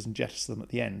chapters and jettison them at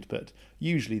the end. But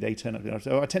usually they turn up.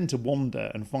 So I tend to wander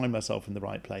and find myself in the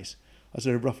right place. I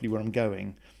know roughly where I'm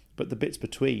going. But the bits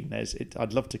between,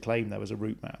 I'd love to claim there was a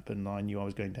route map and I knew I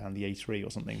was going down the A3 or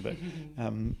something, but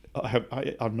I'm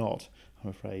not, I'm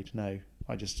afraid. No,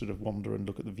 I just sort of wander and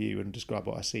look at the view and describe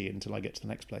what I see until I get to the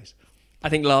next place. I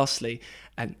think lastly,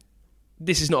 and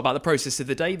this is not about the process of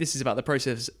the day, this is about the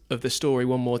process of the story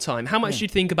one more time. How much do you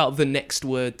think about the next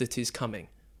word that is coming?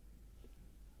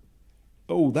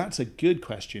 Oh, that's a good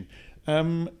question.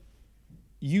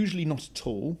 Usually not at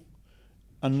all.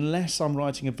 Unless I'm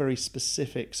writing a very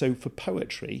specific, so for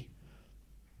poetry,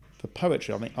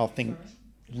 I'll think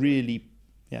really,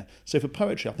 yeah. So for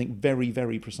poetry, I think very,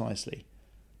 very precisely.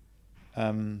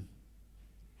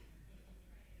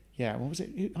 Yeah, what was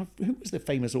it? Who was the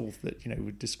famous author that, you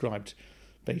know, described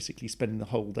basically spending the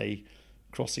whole day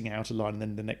crossing out a line and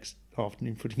then the next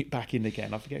afternoon putting it back in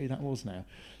again? I forget who that was now.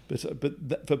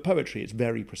 But for poetry, it's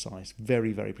very precise,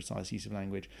 very, very precise use of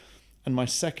language. And my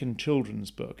second children's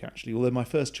book, actually, although my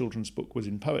first children's book was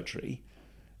in poetry,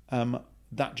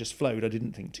 that just flowed. I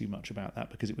didn't think too much about that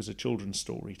because it was a children's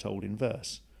story told in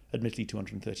verse. Admittedly,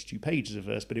 232 pages of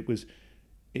verse, but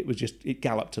it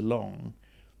galloped along.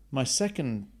 My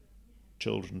second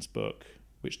children's book,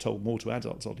 which told more to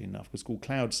adults, oddly enough, was called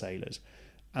Cloud Sailors.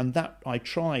 And that I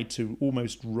tried to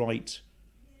almost write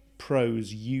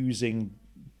prose using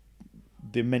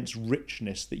the immense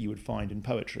richness that you would find in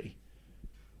poetry.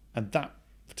 And that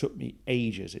took me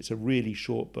ages. It's a really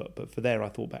short book, but for there I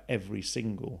thought about every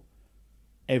single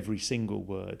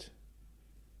word.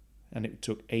 And it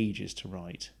took ages to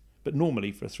write. But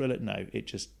normally for a thriller, no, it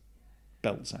just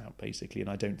belts out basically, and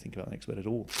I don't think about the next word at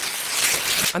all.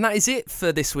 And that is it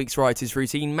for this week's Writer's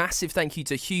Routine. Massive thank you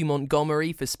to Hugh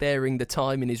Montgomery for sparing the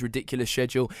time in his ridiculous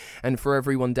schedule, and for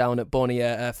everyone down at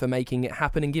Bonnier for making it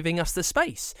happen and giving us the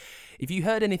space. If you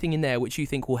heard anything in there which you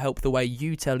think will help the way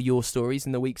you tell your stories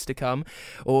in the weeks to come,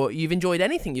 or you've enjoyed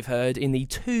anything you've heard in the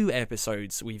 2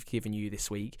 episodes we've given you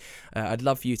this week, I'd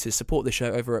love for you to support the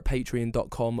show over at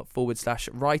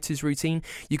patreon.com/writersroutine.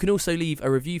 You can also leave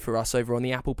a review for us over on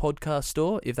the Apple Podcast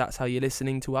Store if that's how you're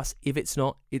listening to us. If it's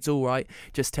not, it's all right.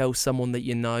 Just tell someone that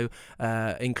you know.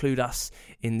 Include us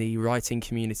in the writing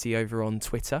community over on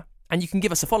Twitter. And you can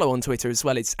give us a follow on Twitter as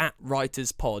well. It's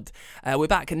 @WritersPod. We're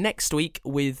back next week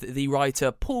with the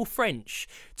writer Paul French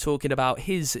talking about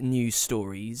his news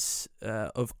stories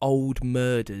of old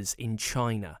murders in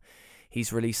China.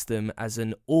 He's released them as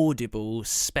an Audible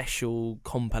special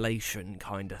compilation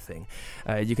kind of thing.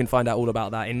 You can find out all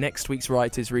about that in next week's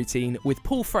Writer's Routine with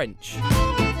Paul French.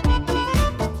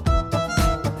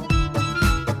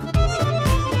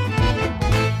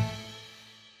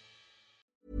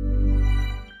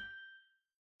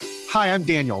 Hi, I'm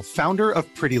Daniel, founder of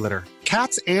Pretty Litter.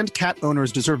 Cats and cat owners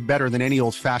deserve better than any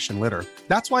old-fashioned litter.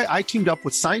 That's why I teamed up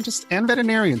with scientists and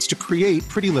veterinarians to create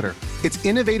Pretty Litter. Its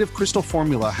innovative crystal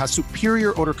formula has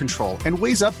superior odor control and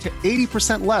weighs up to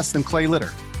 80% less than clay litter.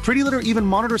 Pretty Litter even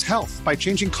monitors health by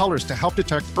changing colors to help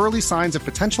detect early signs of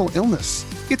potential illness.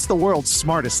 It's the world's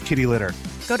smartest kitty litter.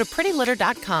 Go to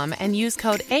prettylitter.com and use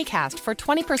code ACAST for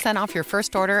 20% off your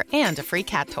first order and a free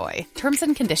cat toy. Terms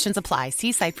and conditions apply.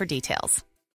 See site for details.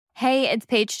 Hey, it's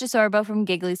Paige DeSorbo from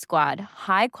Giggly Squad.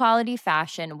 High quality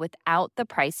fashion without the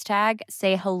price tag.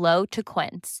 Say hello to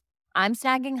Quince. I'm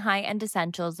snagging high-end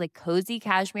essentials like cozy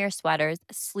cashmere sweaters,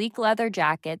 sleek leather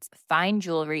jackets, fine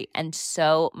jewelry, and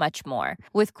so much more.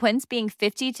 With Quince being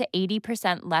 50 to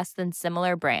 80% less than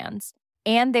similar brands.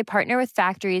 And they partner with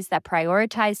factories that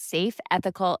prioritize safe,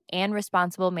 ethical, and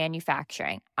responsible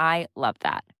manufacturing. I love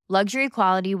that. Luxury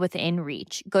quality within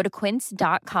reach. Go to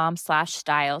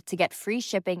quince.com/style to get free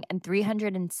shipping and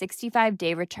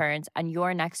 365-day returns on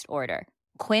your next order.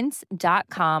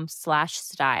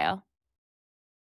 Quince.com/style.